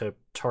act or to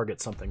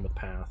target something with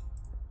Path.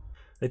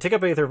 They take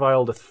up Aether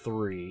Vial to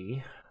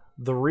 3.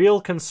 The real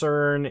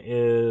concern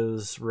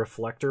is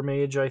Reflector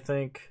Mage, I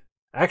think.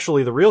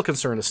 Actually, the real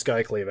concern is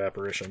Skyclave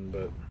Apparition,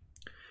 but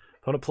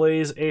opponent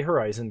plays a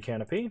Horizon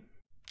Canopy.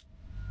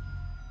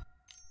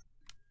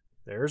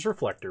 There's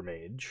Reflector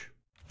Mage.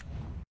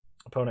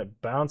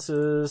 Opponent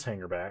bounces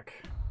Hangerback.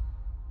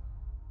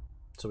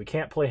 So we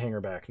can't play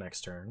Hangerback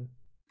next turn.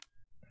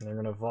 And they're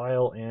going to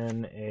vial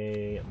in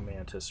a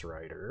Mantis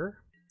Rider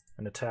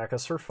and attack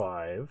us for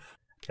 5.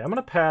 Okay, I'm going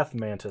to Path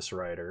Mantis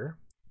Rider.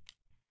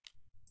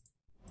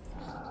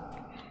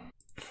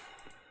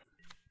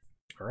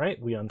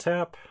 Alright, we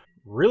untap.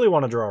 Really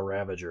want to draw a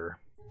Ravager.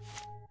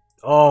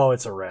 Oh,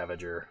 it's a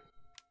Ravager.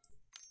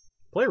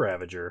 Play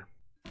Ravager.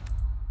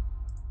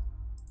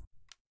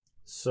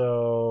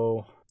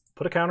 So,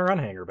 put a counter on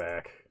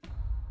Hangerback.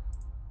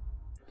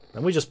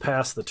 Then we just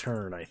pass the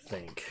turn, I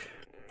think.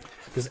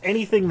 Because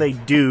anything they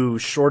do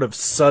short of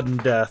sudden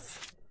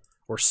death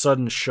or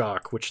sudden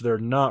shock, which they're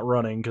not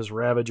running because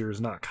Ravager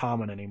is not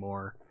common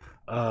anymore,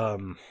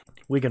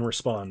 we can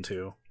respond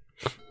to.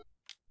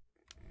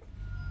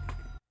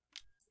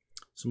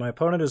 So my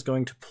opponent is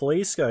going to play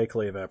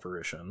Skyclave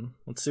Apparition.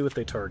 Let's see what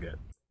they target.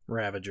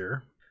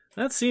 Ravager.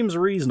 That seems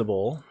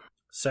reasonable.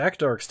 Sack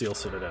Darksteel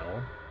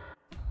Citadel.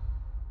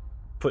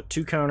 Put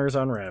 2 counters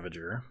on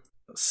Ravager.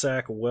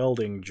 Sack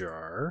Welding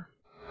Jar.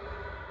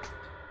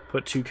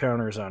 Put 2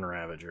 counters on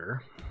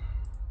Ravager.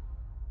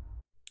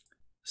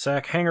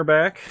 Sack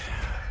Hangerback.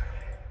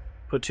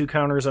 Put 2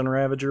 counters on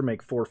Ravager,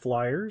 make 4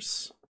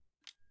 flyers.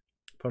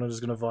 Opponent is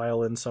going to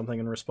vial in something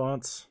in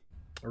response.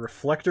 A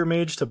Reflector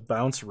Mage to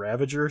bounce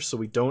Ravager so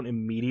we don't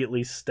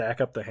immediately stack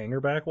up the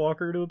Hangerback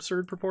Walker to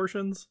absurd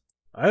proportions.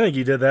 I think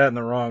you did that in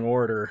the wrong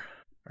order.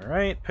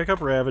 Alright, pick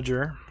up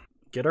Ravager.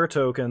 Get our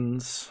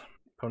tokens.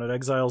 Opponent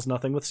exiles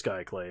nothing with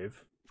Skyclave.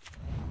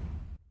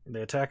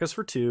 They attack us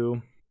for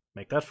 2.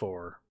 Make that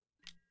 4.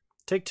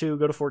 Take 2,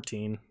 go to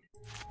 14.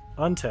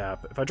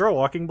 Untap. If I draw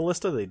Walking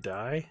Ballista, they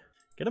die.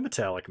 Get a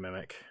Metallic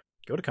Mimic.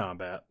 Go to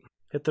combat.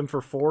 Hit them for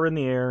 4 in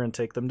the air and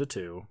take them to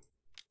 2.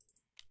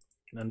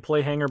 Then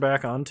play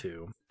Hangerback on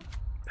 2.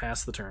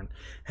 Pass the turn.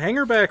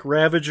 Hangerback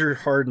Ravager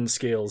Hardened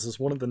Scales is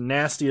one of the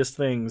nastiest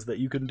things that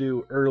you can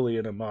do early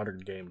in a modern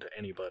game to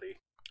anybody.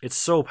 It's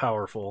so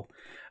powerful.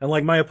 And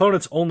like my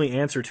opponent's only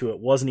answer to it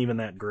wasn't even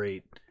that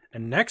great.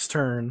 And next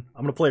turn,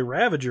 I'm going to play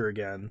Ravager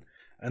again.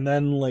 And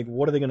then, like,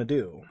 what are they going to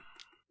do?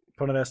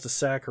 Opponent has to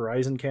sack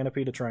Horizon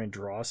Canopy to try and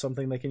draw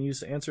something they can use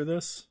to answer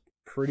this.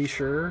 Pretty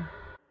sure.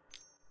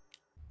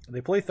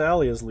 They play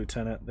Thalia's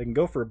Lieutenant. They can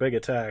go for a big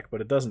attack, but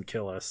it doesn't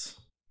kill us.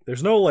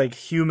 There's no, like,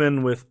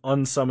 human with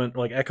unsummoned,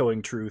 like,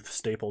 Echoing Truth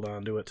stapled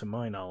onto it, to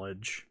my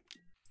knowledge.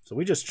 So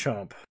we just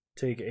chump.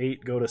 Take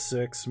 8, go to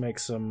 6, make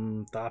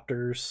some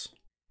Thopters.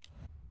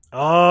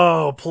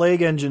 Oh,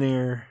 Plague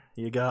Engineer.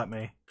 You got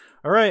me.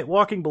 Alright,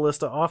 Walking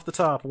Ballista off the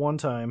top one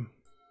time.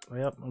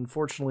 Yep,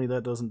 unfortunately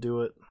that doesn't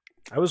do it.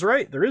 I was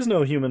right, there is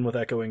no human with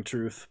Echoing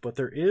Truth, but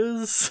there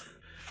is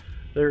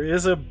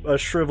a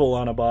shrivel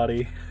on a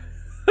body.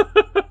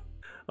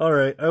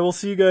 Alright, I will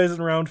see you guys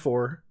in round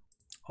 4.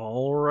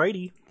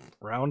 Alrighty,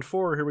 round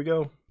 4, here we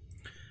go.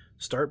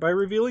 Start by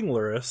revealing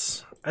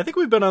Luris. I think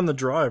we've been on the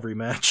draw every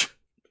match.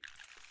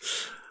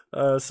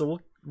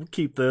 So we'll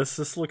keep this.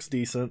 This looks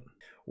decent.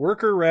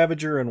 Worker,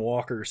 Ravager, and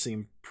Walker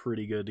seem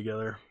pretty good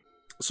together.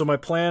 So my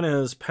plan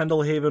is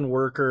Pendelhaven,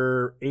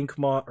 Worker,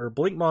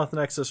 Blinkmoth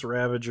Nexus,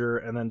 Ravager,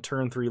 and then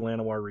turn 3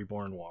 Llanowar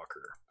Reborn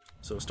Walker.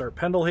 So start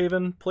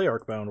Pendelhaven, play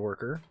Arcbound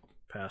Worker,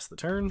 pass the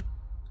turn.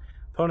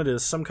 Opponent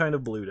is some kind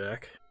of blue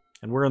deck,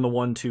 and we're in the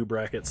 1-2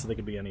 bracket, so they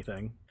could be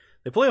anything.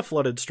 They play a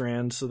Flooded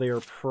Strand, so they are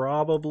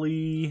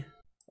probably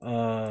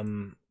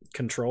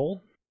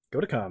control. Go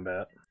to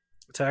combat.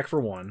 Attack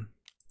for 1.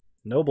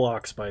 No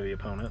blocks by the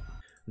opponent.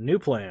 New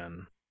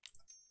plan.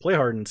 Play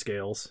Hardened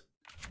Scales.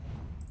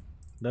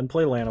 Then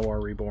play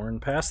Llanowar Reborn.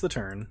 Pass the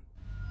turn.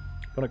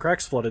 Opponent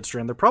cracks Flooded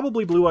Strand. They're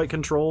probably blue-white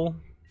control,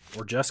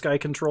 or Jeskai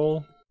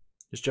control,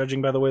 just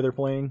judging by the way they're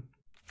playing.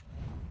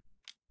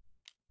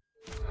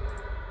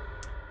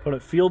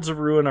 Opponent Fields of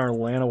Ruin our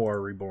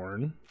Llanowar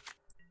Reborn.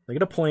 They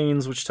get a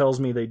Plains, which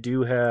tells me they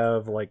do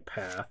have, like,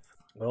 Path.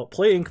 Well,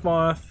 play Ink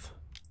Moth.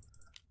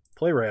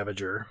 Play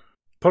Ravager.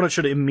 Opponent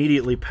should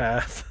immediately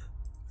Path,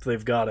 if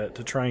they've got it,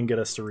 to try and get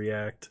us to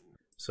react.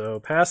 So,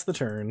 pass the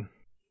turn.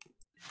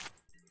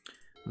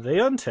 They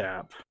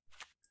untap.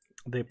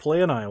 They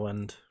play an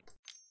island.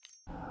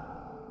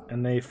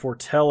 And they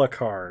foretell a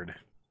card.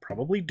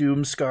 Probably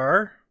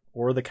Doomscar,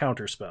 or the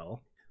Counterspell.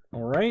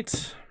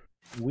 Alright.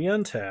 We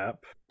untap.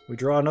 We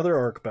draw another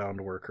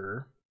Arcbound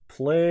Worker.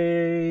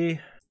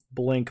 Play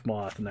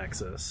Blinkmoth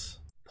Nexus.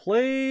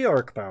 Play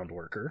Arcbound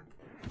Worker.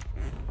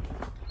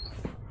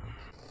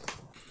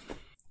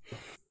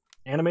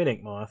 Animate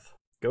Inkmoth.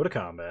 Go to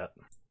combat.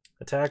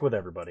 Attack with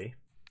everybody.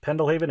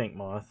 Pendelhaven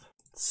Inkmoth.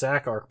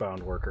 Sack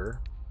Arcbound Worker.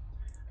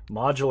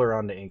 Modular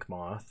onto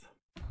Inkmoth.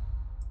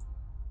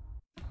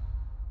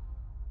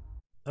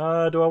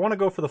 Do I want to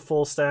go for the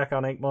full stack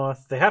on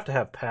Inkmoth? They have to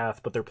have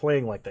Path, but they're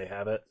playing like they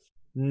have it.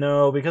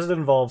 No, because it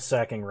involves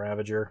sacking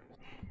Ravager.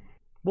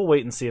 We'll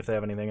wait and see if they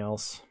have anything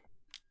else.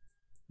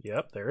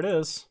 Yep, there it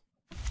is.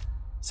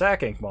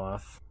 Sack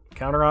Inkmoth.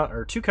 Counter on,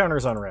 or 2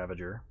 counters on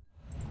Ravager.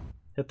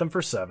 Hit them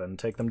for 7,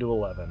 take them to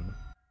 11.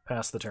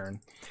 Pass the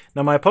turn.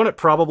 Now my opponent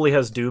probably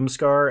has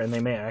Doomscar, and they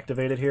may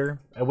activate it here.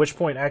 At which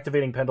point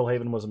activating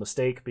Pendelhaven was a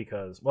mistake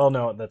because... Well,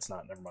 no, that's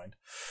not. Never mind.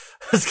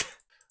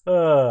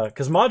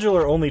 Because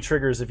Modular only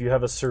triggers if you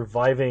have a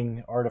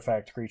surviving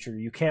artifact creature.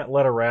 You can't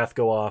let a Wrath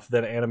go off,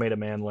 then animate a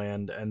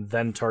Manland, and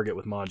then target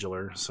with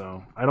Modular.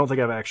 So I don't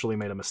think I've actually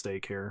made a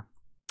mistake here.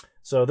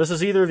 So this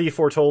is either the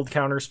Foretold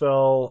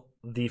Counterspell,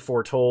 the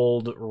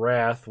Foretold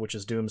Wrath, which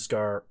is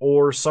Doomscar,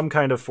 or some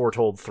kind of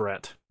Foretold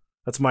Threat.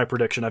 That's my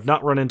prediction. I've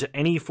not run into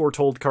any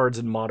Foretold cards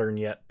in Modern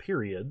yet,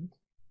 period.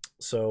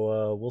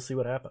 So we'll see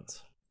what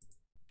happens.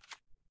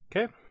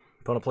 Okay,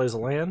 opponent plays a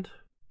land.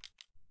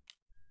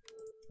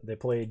 They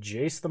play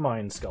Jace the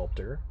Mind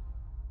Sculptor.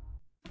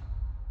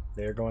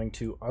 They're going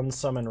to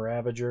unsummon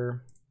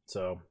Ravager.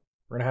 So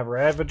we're going to have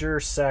Ravager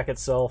sack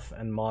itself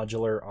and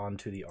Modular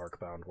onto the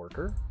Arcbound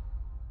Worker.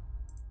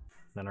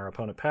 Then our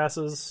opponent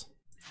passes.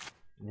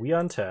 We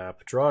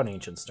untap, draw an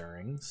Ancient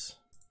Stirrings.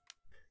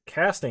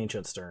 Cast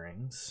Ancient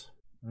Stirrings.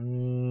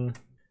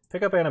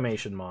 Pick up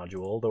Animation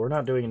Module, though we're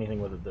not doing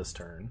anything with it this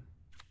turn.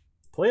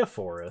 Play a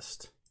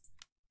Forest.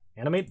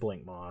 Animate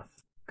Blinkmoth.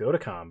 Go to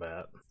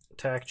combat.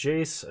 Attack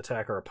Jace,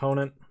 attack our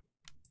opponent.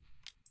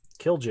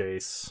 Kill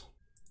Jace.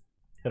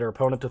 Hit our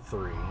opponent to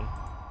 3.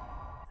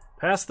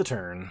 Pass the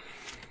turn.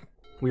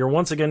 We are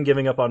once again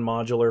giving up on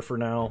Modular for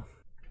now.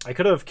 I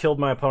could have killed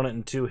my opponent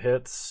in 2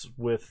 hits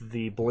with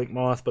the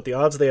Blinkmoth, but the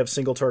odds they have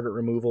single target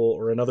removal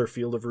or another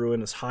Field of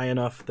Ruin is high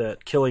enough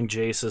that killing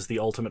Jace is the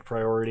ultimate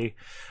priority,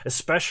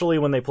 especially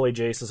when they play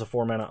Jace as a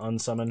 4-mana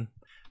unsummon,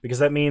 because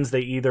that means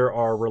they either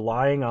are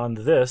relying on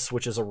this,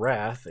 which is a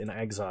Wrath in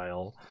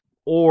exile,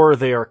 or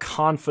they are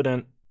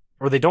confident,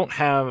 or they don't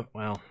have,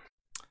 well...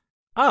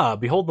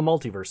 Behold the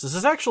Multiverse. This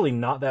is actually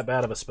not that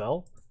bad of a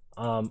spell.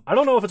 I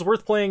don't know if it's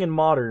worth playing in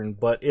Modern,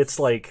 but it's,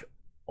 like,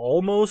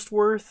 almost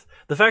worth.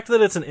 The fact that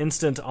it's an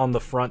instant on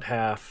the front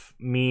half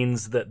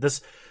means that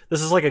this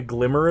is like a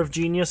Glimmer of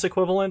Genius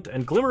equivalent,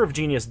 and Glimmer of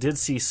Genius did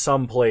see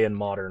some play in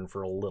Modern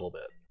for a little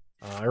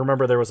bit. I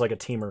remember there was, like, a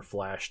Teamer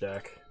Flash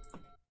deck.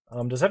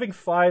 Does having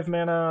 5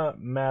 mana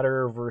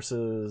matter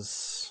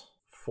versus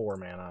 4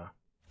 mana?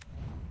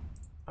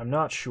 I'm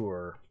not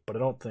sure, but I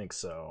don't think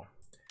so.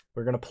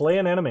 We're going to play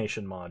an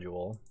Animation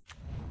Module.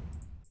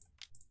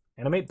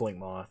 Animate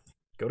Blinkmoth.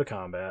 Go to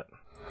combat.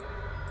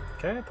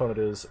 Okay, opponent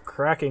is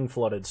cracking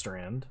Flooded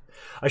Strand.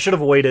 I should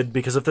have waited,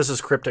 because if this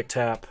is Cryptic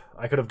Tap,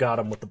 I could have got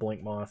him with the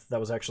Blinkmoth. That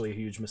was actually a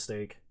huge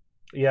mistake.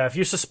 Yeah, if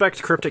you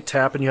suspect Cryptic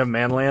Tap and you have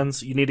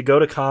manlands, you need to go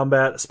to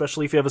combat,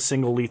 especially if you have a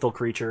single lethal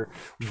creature.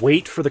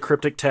 Wait for the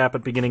Cryptic Tap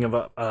at the beginning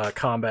of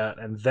combat,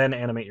 and then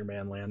animate your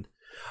manland.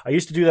 I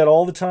used to do that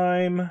all the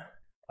time.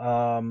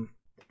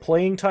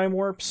 Playing Time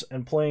Warps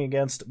and playing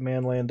against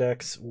manland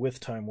decks with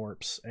Time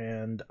Warps,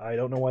 and I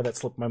don't know why that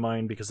slipped my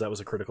mind, because that was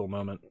a critical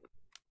moment.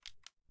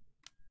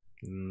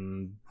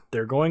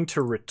 They're going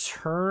to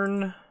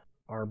return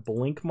our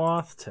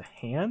Blinkmoth to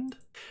hand.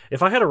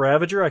 If I had a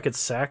Ravager, I could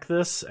sack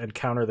this and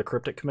counter the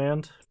Cryptic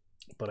command,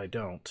 but I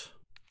don't.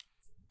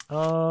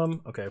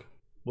 Okay.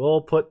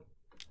 We'll put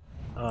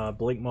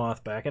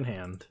Blinkmoth back in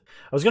hand.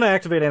 I was going to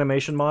activate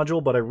Animation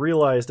Module, but I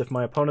realized if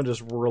my opponent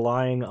is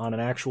relying on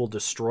an actual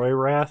Destroy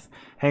Wrath,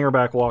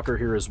 Hangerback Walker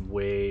here is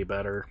way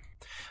better.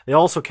 They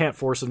also can't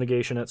force a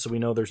negation it, so we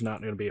know there's not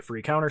going to be a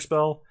free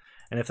counterspell.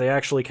 And if they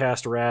actually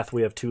cast Wrath,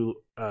 we have two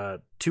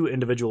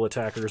individual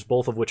attackers,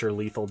 both of which are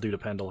lethal due to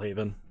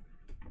Pendelhaven.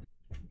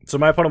 So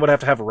my opponent would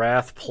have to have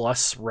Wrath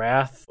plus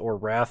Wrath, or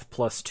Wrath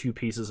plus 2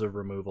 pieces of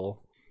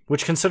removal.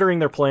 Which, considering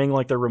they're playing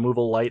like they're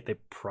removal light, they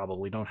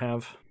probably don't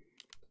have.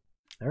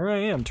 There I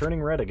am,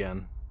 turning red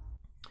again.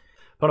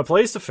 Opponent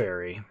plays to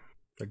Fairy.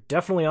 They're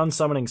definitely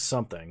unsummoning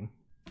something.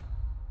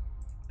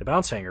 They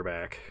bounce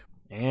Hangerback,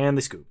 and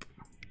they scoop.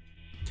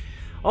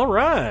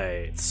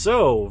 Alright,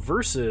 so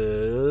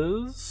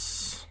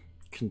versus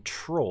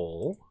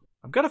Control.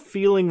 I've got a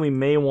feeling we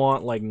may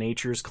want like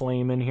Nature's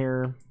Claim in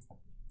here,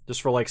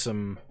 just for like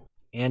some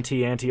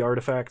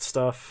anti-artifact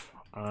stuff.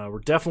 We're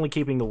definitely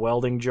keeping the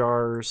welding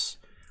jars.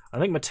 I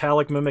think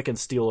Metallic Mimic and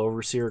Steel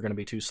Overseer are going to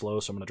be too slow,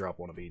 so I'm going to drop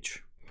one of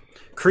each.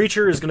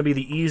 Creature is going to be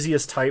the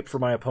easiest type for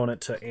my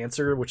opponent to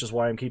answer, which is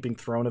why I'm keeping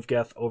Throne of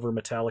Geth over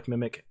Metallic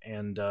Mimic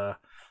and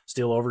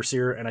Steel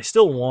Overseer. And I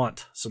still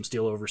want some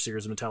Steel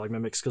Overseers and Metallic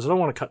Mimics because I don't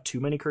want to cut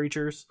too many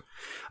creatures.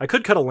 I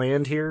could cut a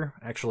land here.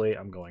 Actually,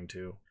 I'm going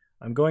to.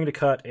 I'm going to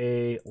cut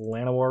a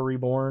Llanowar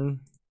Reborn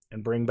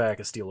and bring back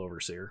a Steel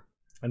Overseer.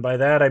 And by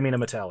that, I mean a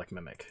Metallic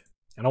Mimic.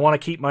 And I want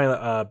to keep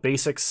my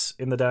basics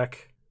in the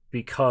deck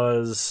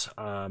because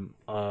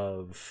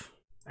of...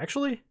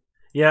 Actually...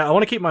 Yeah, I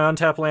want to keep my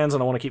untapped lands,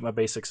 and I want to keep my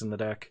basics in the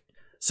deck.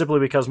 Simply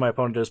because my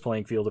opponent is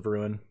playing Field of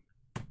Ruin.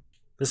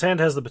 This hand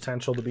has the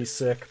potential to be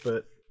sick,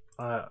 but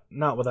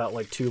not without,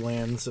 like, 2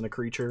 lands and a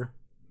creature.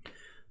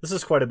 This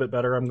is quite a bit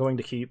better. I'm going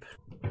to keep.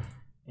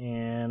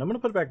 And I'm going to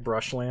put back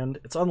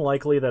Brushland. It's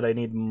unlikely that I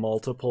need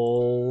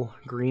multiple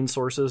green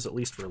sources, at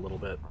least for a little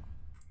bit.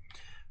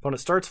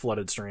 Opponent starts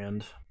Flooded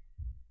Strand.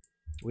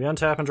 We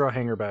untap and draw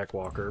Hangerback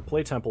Walker,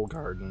 play Temple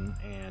Garden,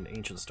 and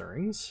Ancient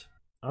Stirrings.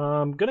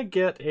 I'm gonna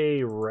get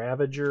a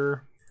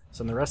Ravager,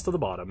 send the rest to the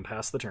bottom,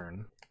 pass the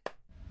turn.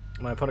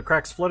 My opponent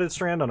cracks Flooded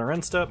Strand on our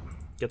end step,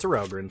 gets a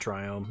Raugrin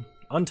Triome,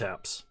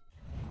 untaps,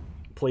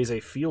 plays a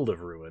Field of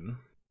Ruin.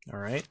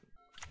 Alright.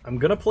 I'm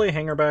gonna play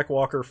Hangerback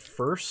Walker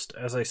first,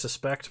 as I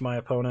suspect my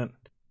opponent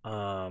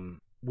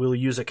will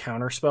use a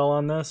counterspell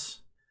on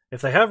this.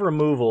 If they have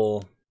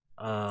removal,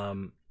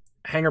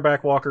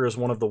 Hangerback Walker is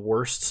one of the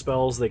worst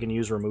spells they can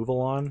use removal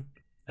on.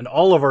 And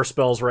all of our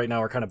spells right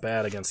now are kind of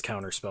bad against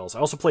counter spells. I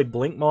also played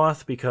Blink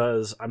Moth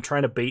because I'm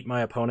trying to bait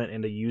my opponent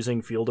into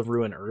using Field of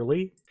Ruin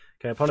early.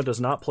 Okay, opponent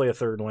does not play a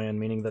third land,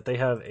 meaning that they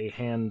have a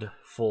hand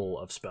full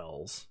of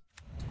spells.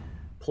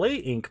 Play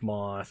Ink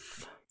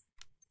Moth.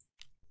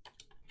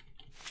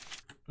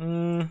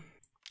 Play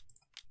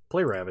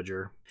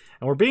Ravager.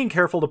 And we're being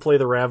careful to play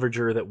the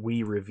Ravager that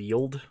we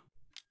revealed.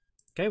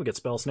 Okay, we get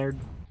Spell Snared.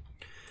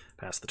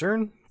 Pass the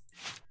turn.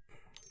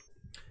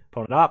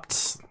 Opponent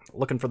opts,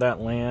 looking for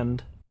that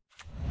land.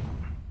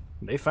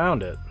 They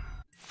found it.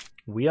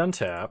 We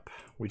untap.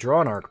 We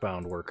draw an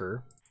Arcbound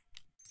Worker.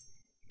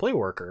 Play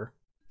Worker.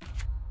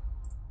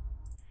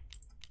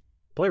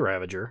 Play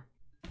Ravager.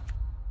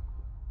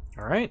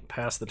 Alright,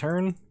 pass the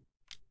turn.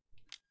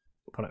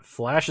 Opponent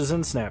flashes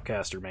in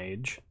Snapcaster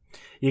Mage.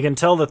 You can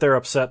tell that they're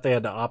upset they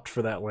had to opt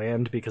for that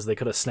land because they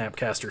could have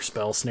Snapcaster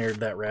Spell Snared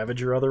that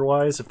Ravager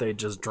otherwise if they'd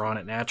just drawn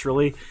it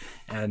naturally.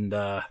 And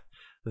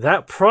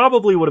that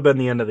probably would have been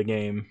the end of the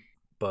game,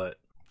 but...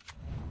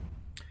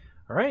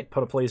 Alright,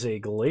 opponent plays a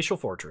Glacial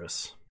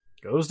Fortress.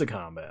 Goes to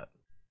combat.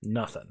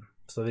 Nothing.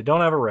 So they don't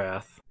have a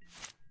Wrath.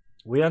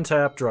 We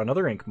untap, draw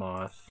another Ink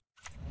Moth.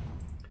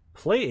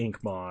 Play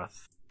Ink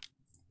Moth.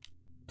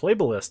 Play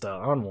Ballista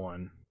on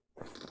 1.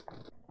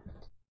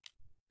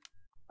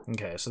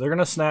 Okay, so they're going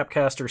to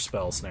Snapcaster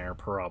Spell Snare,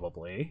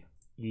 probably.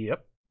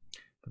 Yep.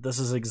 But this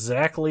is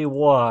exactly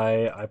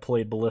why I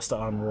played Ballista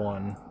on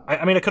 1.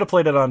 I mean, I could have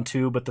played it on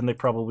 2, but then they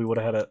probably would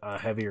have had a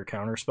heavier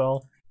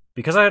counterspell.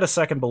 Because I had a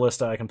second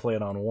Ballista, I can play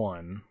it on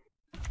 1.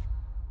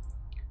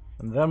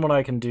 And then what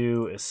I can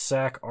do is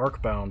sack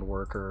Arcbound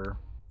Worker,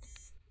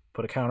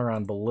 put a counter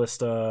on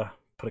Ballista,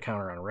 put a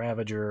counter on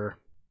Ravager.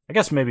 I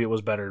guess maybe it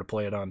was better to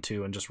play it on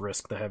 2 and just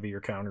risk the heavier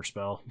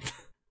counterspell.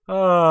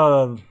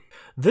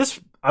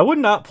 I would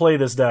not play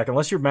this deck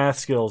unless your math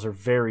skills are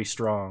very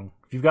strong.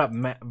 If you've got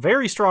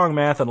very strong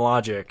math and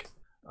logic,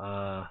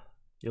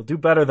 you'll do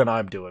better than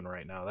I'm doing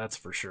right now, that's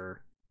for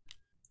sure.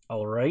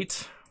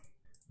 Alright.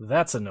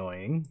 That's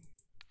annoying.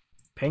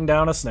 Ping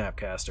down a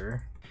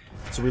Snapcaster.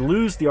 So we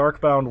lose the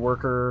Arcbound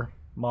Worker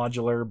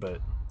modular,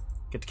 but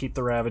get to keep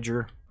the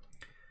Ravager.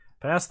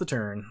 Pass the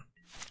turn.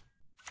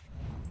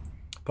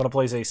 Opponent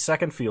plays a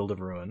second Field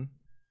of Ruin.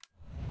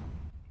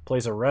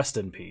 Plays a Rest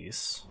in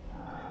Peace.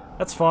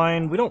 That's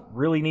fine. We don't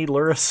really need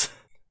Lurrus.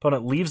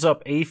 Opponent leaves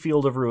up a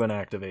Field of Ruin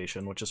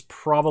activation, which is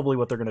probably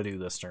what they're going to do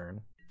this turn.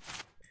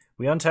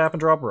 We untap and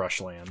draw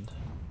Brushland.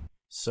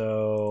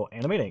 So,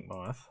 animate Ink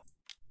Moth.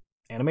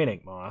 Animate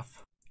Ink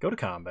Moth. Go to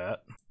combat.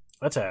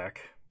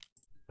 Attack.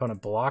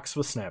 Opponent blocks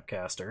with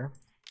Snapcaster.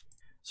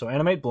 So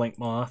animate Blink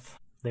Moth.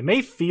 They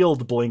may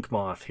field Blink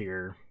Moth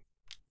here.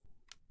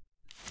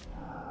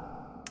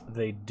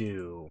 They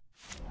do.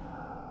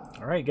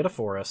 Alright, get a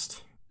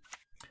forest.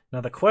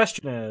 Now the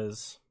question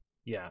is...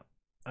 Yeah,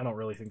 I don't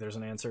really think there's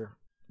an answer.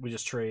 We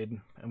just trade,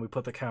 and we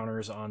put the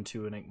counters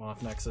onto an Ink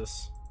Moth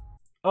Nexus.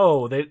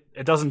 Oh,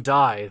 it doesn't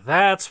die.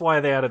 That's why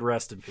they added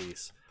Rest in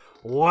Peace.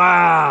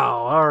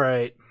 Wow,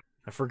 alright.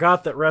 I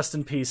forgot that Rest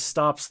in Peace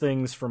stops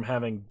things from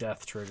having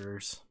death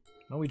triggers.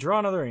 Now we draw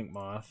another Ink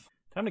Moth.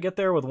 Time to get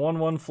there with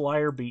 1/1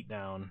 Flyer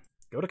Beatdown.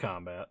 Go to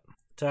combat.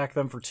 Attack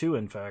them for 2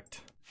 Infect.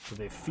 Do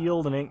they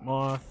field an Ink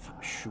Moth?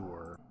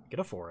 Sure.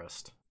 Get a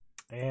forest.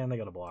 And they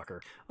got a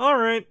blocker.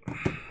 Alright.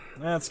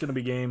 That's gonna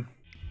be game.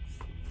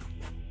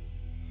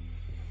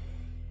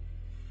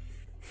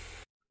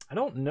 I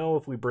don't know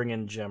if we bring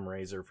in Gem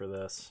Razor for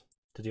this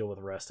to deal with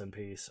Rest in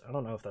Peace. I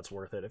don't know if that's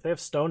worth it. If they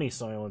have Stony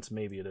Silence,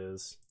 maybe it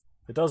is.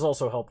 It does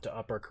also help to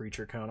up our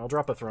creature count. I'll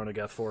drop a Throne of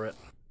Geth for it.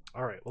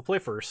 Alright, we'll play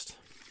first.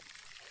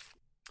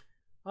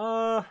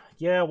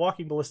 Yeah,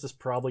 Walking Ballista's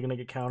probably going to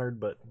get countered,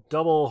 but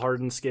double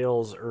Hardened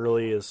Scales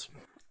early is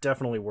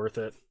definitely worth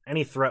it.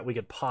 Any threat we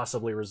could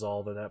possibly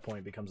resolve at that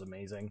point becomes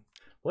amazing.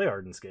 Play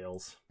Hardened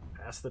Scales.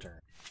 Pass the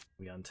turn.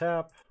 We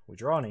untap. We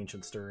draw an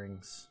Ancient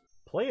Stirrings.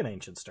 Play an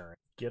Ancient Stirring.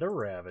 Get a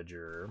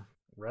Ravager.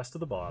 Rest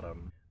of the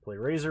bottom. Play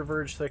Razor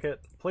Verge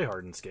Thicket. Play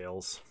Hardened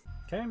Scales.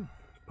 Okay.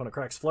 Opponent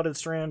cracks Flooded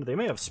Strand. They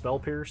may have Spell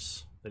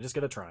Pierce. They just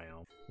get a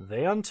Triumph.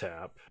 They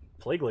untap.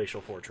 Play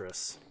Glacial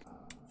Fortress.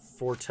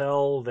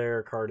 Foretell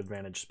their card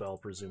advantage spell,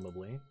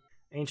 presumably.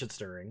 Ancient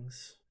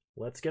Stirrings.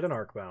 Let's get an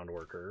Arcbound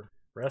Worker.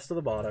 Rest of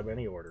the bottom,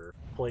 any order.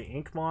 Play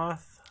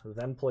Inkmoth,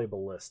 then play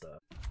Ballista.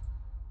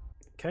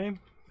 Okay,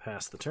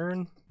 pass the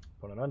turn.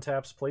 Opponent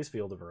untaps, plays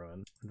Field of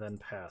Ruin, then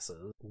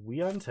passes. We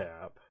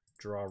untap,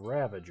 draw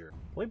Ravager.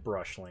 Play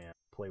Brushland,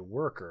 play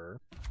Worker,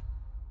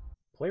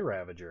 play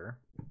Ravager.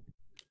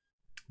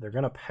 They're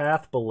going to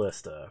Path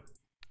Ballista.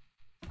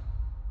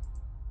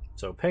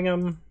 So ping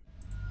them.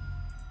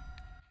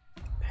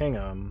 Ping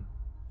them.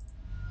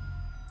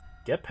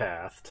 Get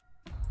Pathed.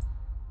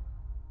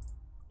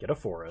 Get a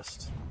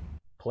Forest.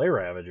 Play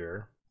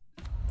Ravager.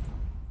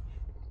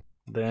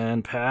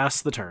 Then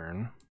pass the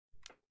turn.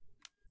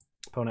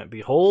 Opponent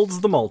beholds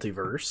the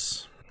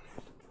Multiverse.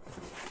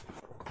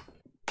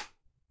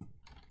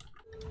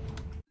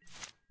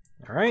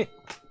 Alright.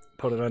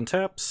 Opponent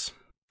untaps.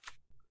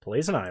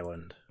 Plays an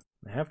island.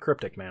 They have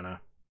Cryptic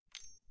mana.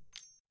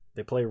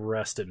 They play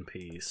Rest in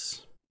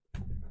Peace.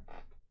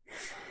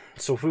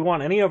 So if we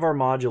want any of our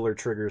modular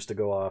triggers to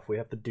go off, we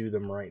have to do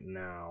them right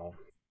now.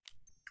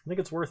 I think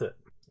it's worth it.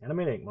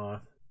 Animate Inkmoth.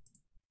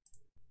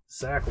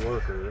 Sack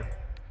Worker.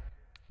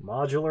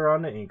 Modular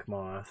on the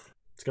Inkmoth.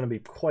 It's going to be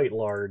quite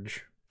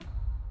large.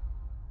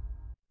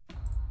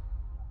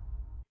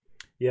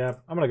 Yeah,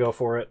 I'm going to go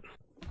for it.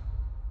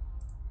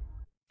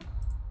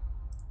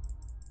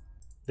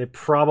 They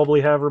probably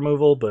have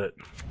removal, but...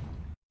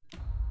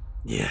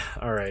 yeah,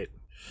 alright.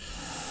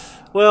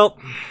 Well...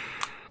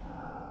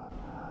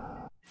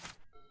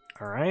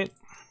 alright.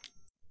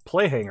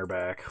 Play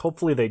Hangerback.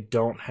 Hopefully they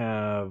don't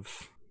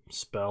have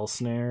Spell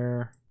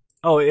Snare.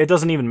 Oh, it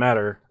doesn't even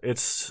matter.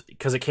 It's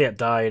because it can't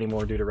die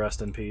anymore due to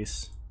Rest in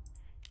Peace.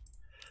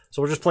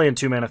 So we're just playing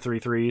 2-mana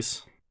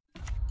 3/3s.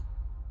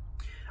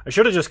 I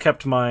should have just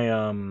kept my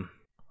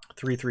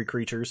 3/3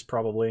 creatures,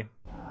 probably.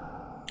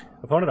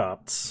 Opponent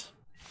opts.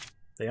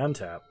 They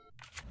untap.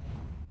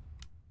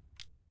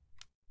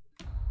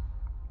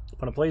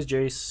 Opponent plays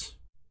Jace.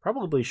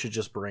 Probably should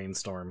just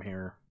Brainstorm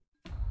here.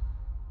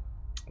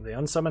 They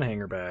unsummon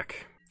Hangerback.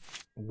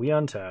 We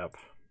untap.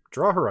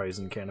 Draw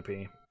Horizon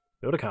Canopy.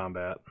 Go to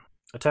combat.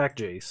 Attack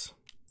Jace.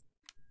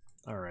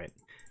 Alright.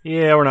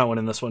 Yeah, we're not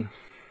winning this one.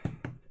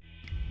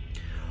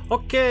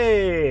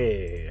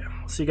 Okay.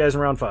 See you guys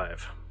in round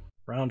 5.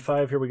 Round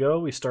 5, here we go.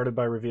 We started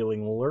by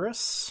revealing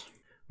Lurrus.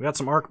 We got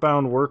some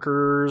Arcbound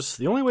Workers.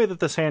 The only way that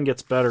this hand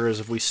gets better is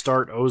if we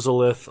start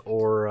Ozolith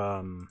or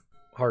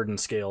Hardened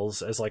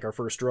Scales as like our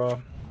first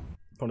draw.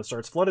 Opponent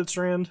starts Flooded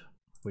Strand.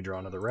 We draw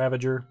another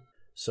Ravager.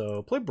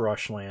 So play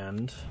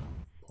Brushland.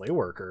 Play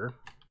Worker.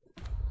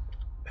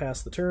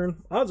 Pass the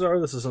turn. Odds are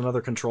this is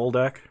another control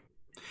deck.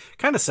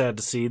 Kind of sad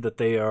to see that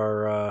they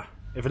are...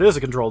 if it is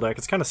a control deck,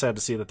 it's kind of sad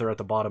to see that they're at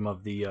the bottom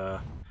of the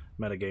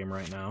metagame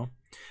right now.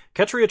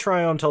 Ketria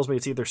Triome tells me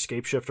it's either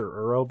Scapeshift or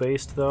Uro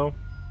based, though.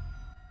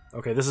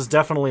 Okay, this is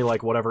definitely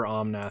like whatever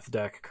Omnath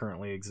deck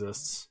currently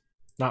exists.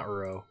 Not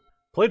Uro.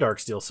 Play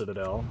Darksteel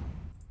Citadel.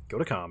 Go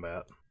to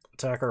combat.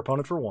 Attack our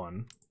opponent for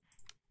 1.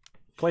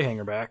 Play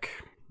Hangerback.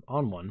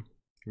 On 1.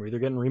 We're either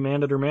getting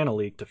remanded or mana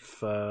leaked if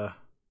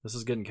this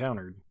is getting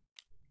countered.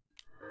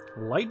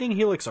 Lightning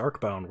Helix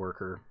Arcbound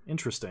Worker.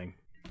 Interesting.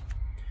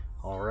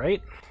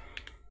 Alright.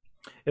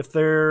 If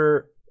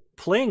they're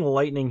playing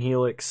Lightning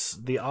Helix,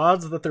 the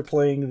odds that they're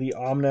playing the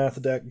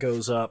Omnath deck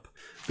goes up,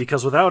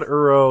 because without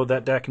Uro,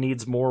 that deck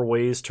needs more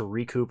ways to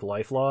recoup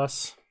life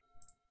loss.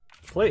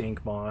 Play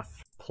Inkmoth.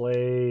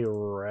 Play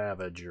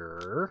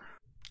Ravager.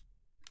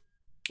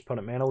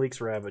 Opponent mana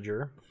leaks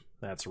Ravager.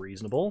 That's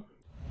reasonable.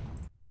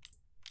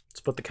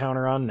 Let's put the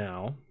counter on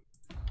now.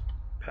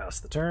 Pass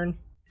the turn.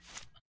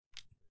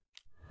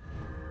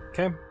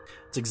 Okay.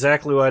 That's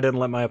exactly why I didn't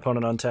let my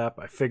opponent untap.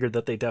 I figured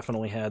that they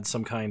definitely had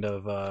some kind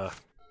of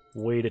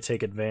way to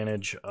take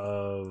advantage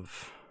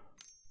of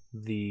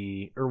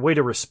the... or way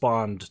to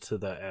respond to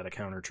the add a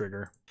counter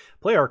trigger.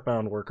 Play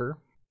Arcbound Worker.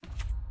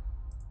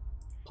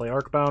 Play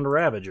Arcbound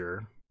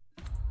Ravager.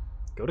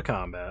 Go to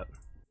combat.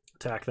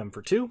 Attack them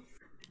for 2.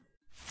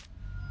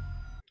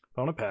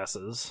 Opponent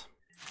passes.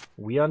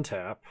 We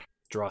untap.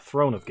 Draw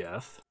Throne of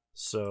Geth.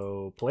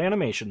 So play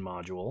Animation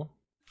Module.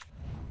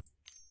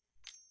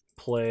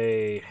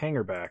 Play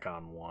Hangerback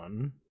on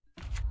 1.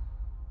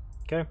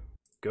 Okay.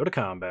 Go to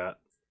combat.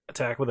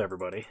 Attack with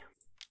everybody.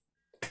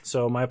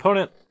 So my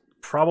opponent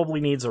probably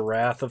needs a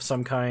Wrath of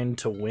some kind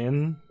to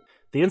win.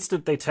 The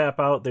instant they tap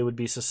out, they would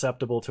be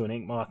susceptible to an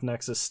Inkmoth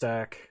Nexus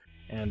stack.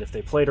 And if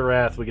they played a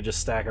Wrath, we could just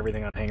stack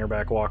everything on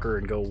Hangerback Walker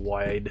and go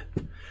wide.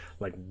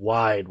 Like,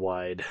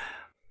 wide.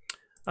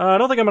 I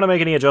don't think I'm going to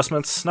make any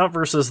adjustments. Not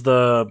versus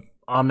the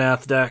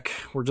Omnath deck.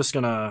 We're just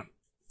going to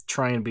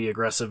try and be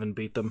aggressive and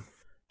beat them.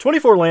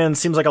 24 lands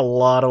seems like a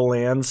lot of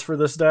lands for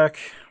this deck.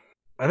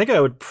 I think I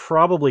would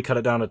probably cut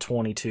it down to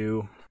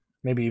 22.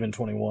 Maybe even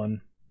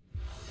 21.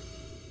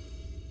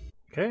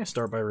 Okay,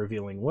 start by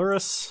revealing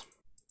Luris.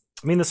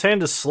 I mean, this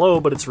hand is slow,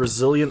 but it's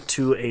resilient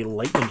to a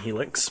Lightning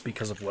Helix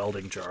because of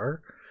Welding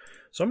Jar.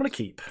 So I'm going to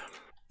keep.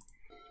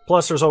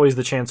 Plus, there's always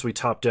the chance we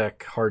top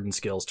deck Hardened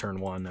Scales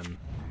turn 1 and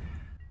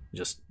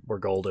just, we're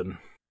golden.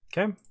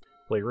 Okay,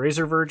 play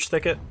Razor Verge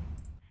Thicket.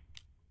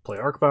 Play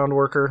Arcbound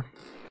Worker.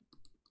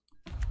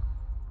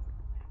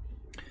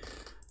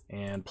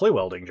 And play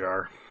Welding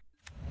Jar.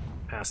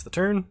 Pass the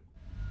turn.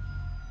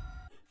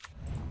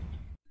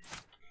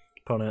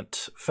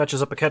 Opponent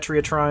fetches up a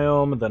Ketria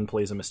Triome, then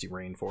plays a Misty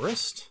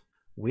Rainforest.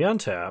 We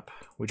untap,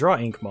 we draw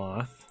Ink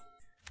Moth,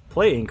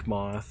 play Ink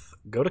Moth,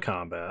 go to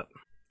combat,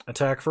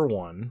 attack for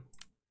 1,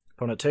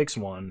 opponent takes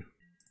 1,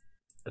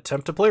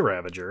 attempt to play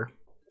Ravager.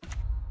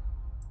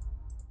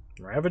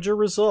 Ravager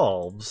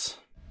resolves.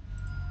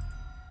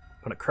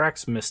 Opponent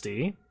cracks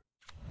Misty,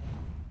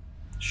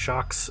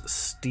 shocks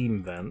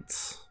Steam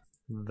Vents,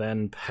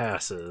 then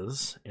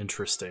passes.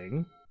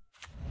 Interesting.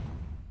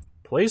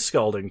 Plays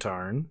Scalding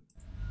Tarn,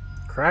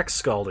 cracks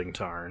Scalding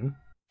Tarn,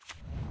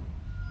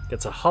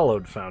 gets a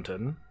Hollowed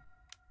Fountain.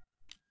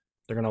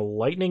 They're going to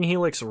Lightning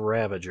Helix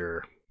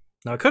Ravager.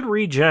 Now, I could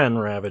regen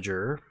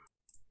Ravager,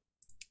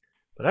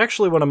 but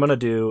actually what I'm going to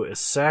do is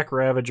sack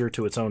Ravager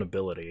to its own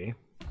ability,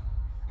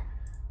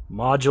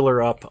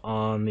 modular up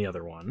on the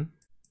other one,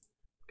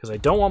 because I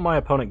don't want my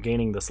opponent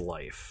gaining this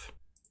life.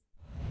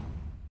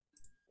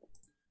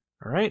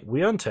 Alright,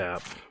 we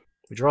untap.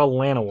 We draw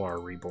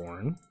Llanowar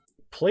Reborn,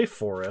 play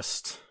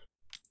Forest,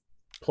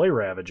 play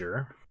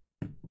Ravager,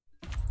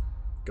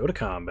 go to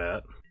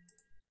combat,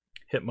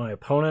 hit my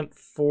opponent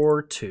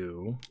for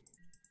 2,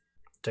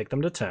 take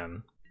them to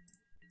 10,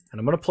 and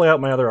I'm going to play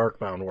out my other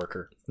Arcbound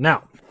Worker.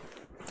 Now,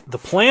 the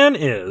plan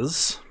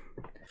is,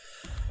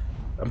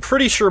 I'm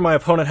pretty sure my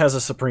opponent has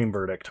a Supreme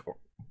Verdict,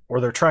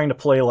 or they're trying to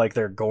play like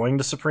they're going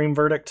to Supreme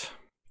Verdict,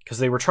 because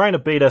they were trying to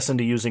bait us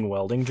into using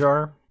Welding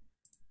Jar.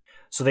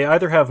 So they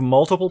either have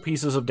multiple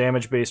pieces of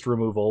damage-based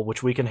removal,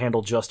 which we can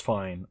handle just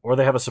fine, or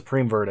they have a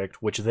Supreme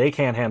Verdict, which they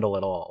can't handle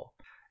at all.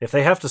 If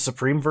they have to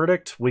Supreme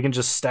Verdict, we can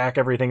just stack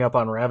everything up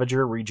on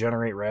Ravager,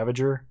 regenerate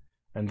Ravager,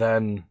 and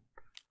then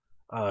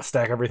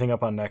stack everything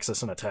up on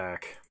Nexus and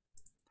attack.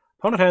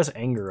 Opponent has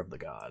Anger of the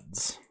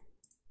Gods.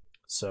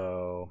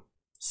 So,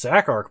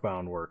 sack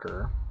Arcbound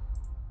Worker,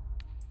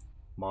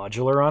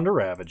 modular onto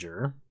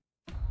Ravager.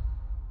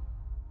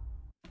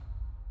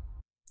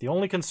 The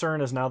only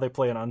concern is now they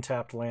play an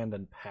untapped land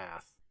and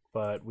path,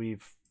 but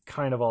we've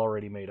kind of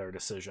already made our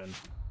decision.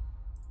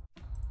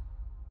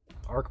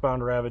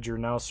 Arcbound Ravager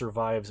now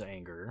survives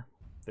Anger.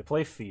 They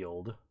play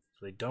Field,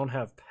 so they don't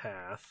have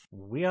path.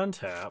 We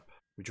untap,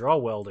 we draw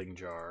Welding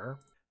Jar,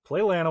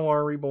 play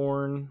Llanowar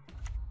Reborn,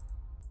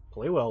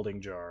 play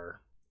Welding Jar,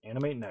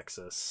 animate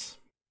Nexus,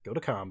 go to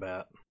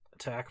combat,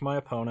 attack my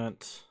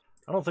opponent.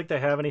 I don't think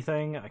they have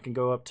anything. I can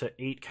go up to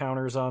 8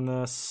 counters on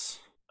this.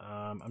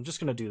 I'm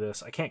just going to do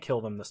this. I can't kill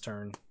them this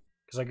turn,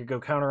 because I could go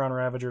counter on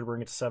Ravager,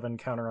 bring it to 7,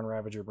 counter on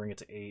Ravager, bring it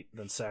to 8,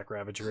 then sack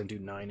Ravager and do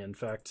 9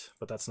 Infect,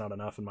 but that's not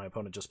enough, and my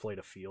opponent just played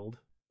a Field.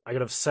 I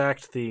could have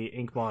sacked the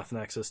Ink Moth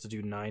Nexus to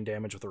do 9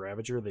 damage with the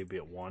Ravager. They'd be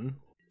at 1.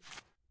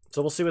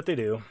 So we'll see what they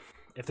do.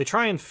 If they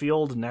try and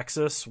Field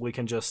Nexus, we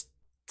can just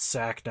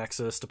sack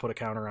Nexus to put a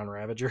counter on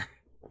Ravager,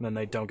 and then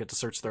they don't get to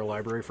search their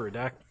library for a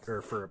deck,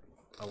 or for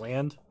a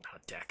land.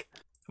 Not a deck.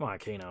 Come on,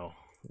 Kano.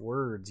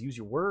 Words. Use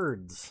your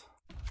words.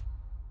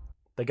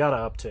 They got an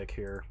uptick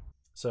here.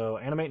 So,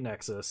 animate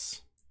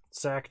Nexus,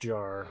 sack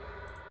Jar,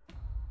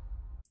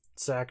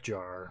 sack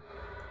Jar,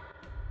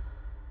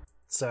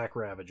 sack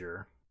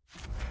Ravager,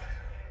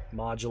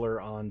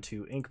 modular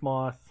onto Ink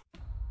Moth.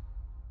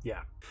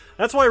 Yeah.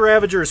 That's why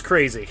Ravager is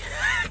crazy.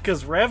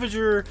 Because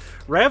Ravager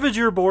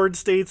board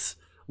states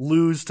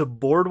lose to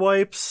board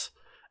wipes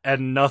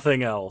and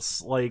nothing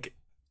else. Like,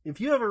 if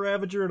you have a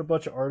Ravager and a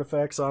bunch of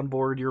artifacts on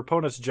board, your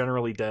opponent's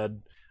generally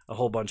dead a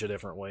whole bunch of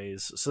different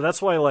ways. So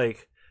that's why,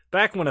 like,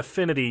 back when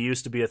Affinity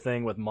used to be a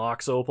thing with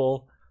Mox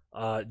Opal,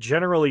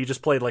 generally you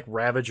just played like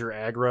Ravager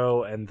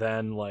aggro and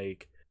then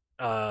like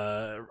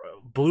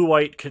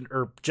blue-white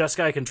or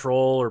Jeskai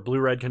Control or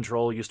blue-red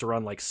Control used to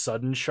run like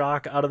Sudden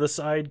Shock out of the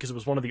side because it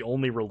was one of the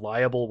only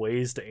reliable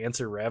ways to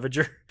answer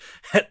Ravager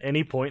at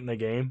any point in the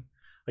game.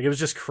 Like, it was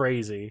just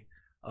crazy,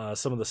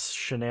 some of the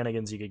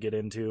shenanigans you could get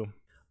into.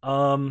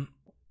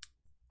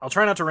 I'll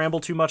try not to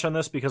ramble too much on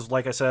this because,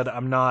 like I said,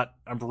 I'm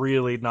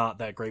really not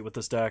that great with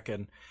this deck,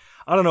 and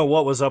I don't know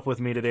what was up with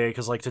me today,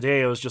 because like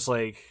today I was just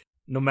like,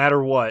 no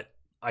matter what,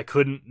 I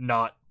couldn't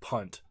not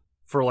punt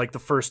for like the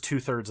first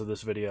 2/3 of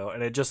this video,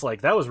 and it just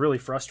like, that was really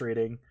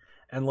frustrating.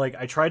 And like,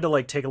 I tried to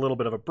like take a little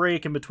bit of a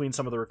break in between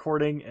some of the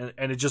recording,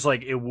 and it just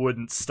like, it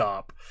wouldn't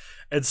stop.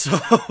 And so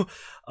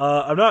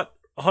I'm not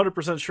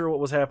 100% sure what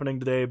was happening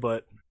today,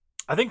 but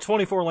I think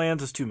 24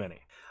 lands is too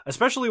many.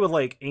 especially with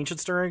like Ancient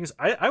Stirrings.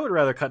 I would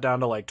rather cut down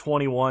to like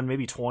 21,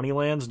 maybe 20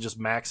 lands and just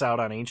max out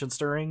on Ancient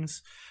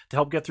Stirrings to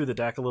help get through the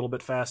deck a little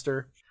bit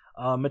faster.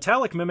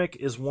 Metallic Mimic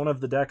is one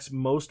of the deck's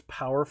most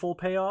powerful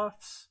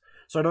payoffs.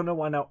 So I don't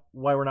know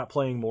why we're not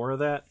playing more of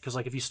that. Because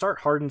like if you start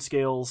Hardened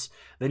Scales,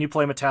 then you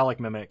play Metallic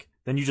Mimic,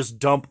 then you just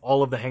dump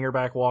all of the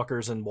Hangerback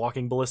Walkers and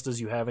Walking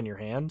Ballistas you have in your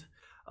hand.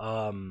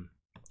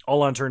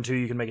 All on turn 2,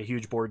 you can make a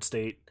huge board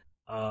state.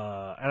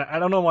 And I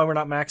don't know why we're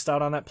not maxed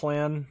out on that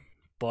plan,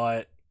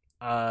 but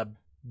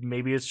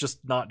maybe it's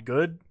just not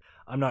good.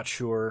 I'm not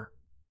sure.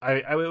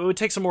 It would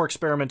take some more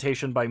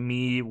experimentation by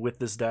me with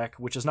this deck,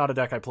 which is not a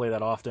deck I play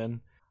that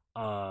often.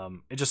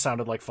 It just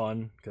sounded like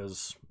fun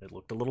because it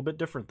looked a little bit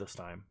different this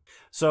time.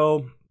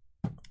 So,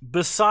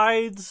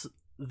 besides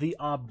the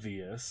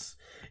obvious,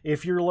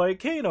 if you're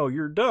like, Kano,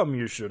 you're dumb,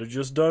 you should have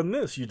just done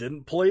this, you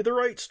didn't play the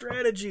right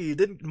strategy, you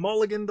didn't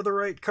mulligan to the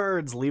right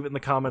cards, leave it in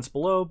the comments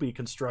below, be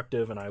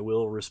constructive, and I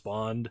will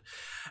respond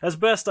as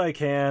best I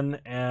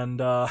can. And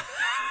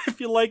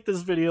if you like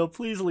this video,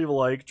 please leave a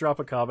like,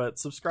 drop a comment,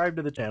 subscribe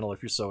to the channel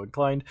if you're so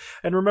inclined,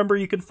 and remember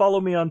you can follow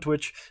me on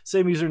Twitch,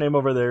 same username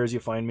over there as you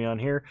find me on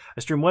here.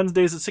 I stream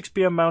Wednesdays at 6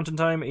 p.m. Mountain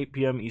Time, 8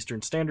 p.m.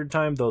 Eastern Standard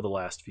Time, though the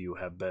last few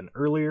have been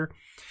earlier.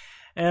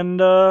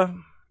 And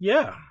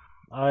yeah,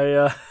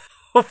 I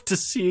hope to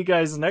see you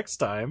guys next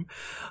time.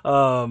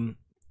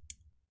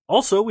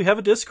 Also, we have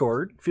a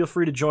Discord. Feel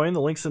free to join. The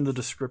link's in the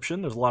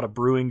description. There's a lot of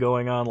brewing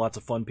going on. Lots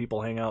of fun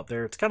people hang out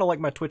there. It's kind of like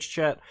my Twitch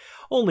chat,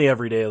 only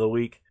every day of the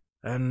week.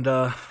 And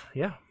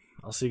yeah,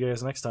 I'll see you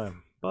guys next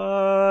time.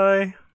 Bye!